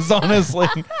it is, honestly.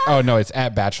 Oh, no, it's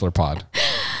at BachelorPod.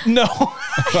 No.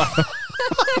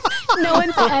 No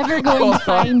one's ever going to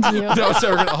find you. No,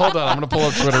 so hold on. I'm going to pull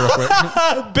up Twitter real quick.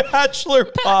 Bachelor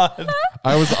Pod.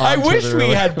 I was on I wish Twitter we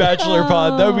earlier. had Bachelor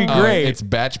Pod. That would be great. It's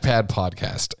Batchpad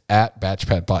Podcast at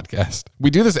Batchpad Podcast.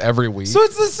 We do this every week. So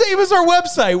it's the same as our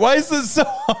website. Why is this so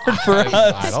hard for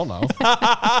us? I don't know.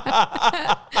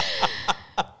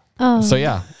 So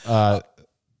yeah,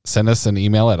 send us an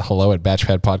email at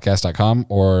hello@batchpadpodcast.com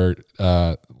or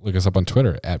look us up on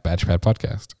Twitter at Batchpad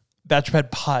Podcast.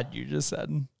 Batchpad Pod, you just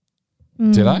said.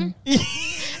 Did I?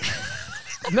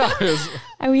 No, it was,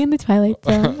 Are we in the Twilight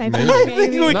Zone? I think think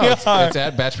maybe. we- no, it's are. at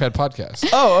Batchpad Podcast.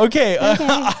 Oh, okay.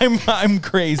 I'm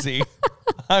crazy.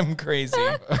 I'm crazy.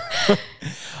 Athena,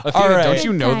 All right. don't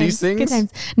you know these things? Good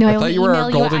times. No, I I, thought will you were email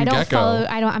our golden I don't gecko. follow.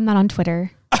 I'm not on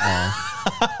Twitter.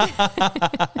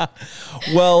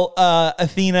 Well,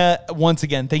 Athena, once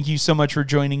again, thank you so much for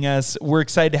joining us. We're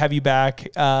excited to have you back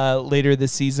later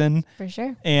this season, For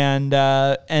sure.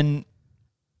 and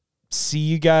see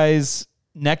you guys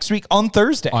next week on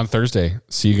Thursday. On Thursday.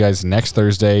 See you guys next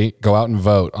Thursday. Go out and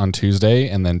vote on Tuesday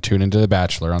and then tune into The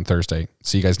Bachelor on Thursday.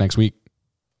 See you guys next week.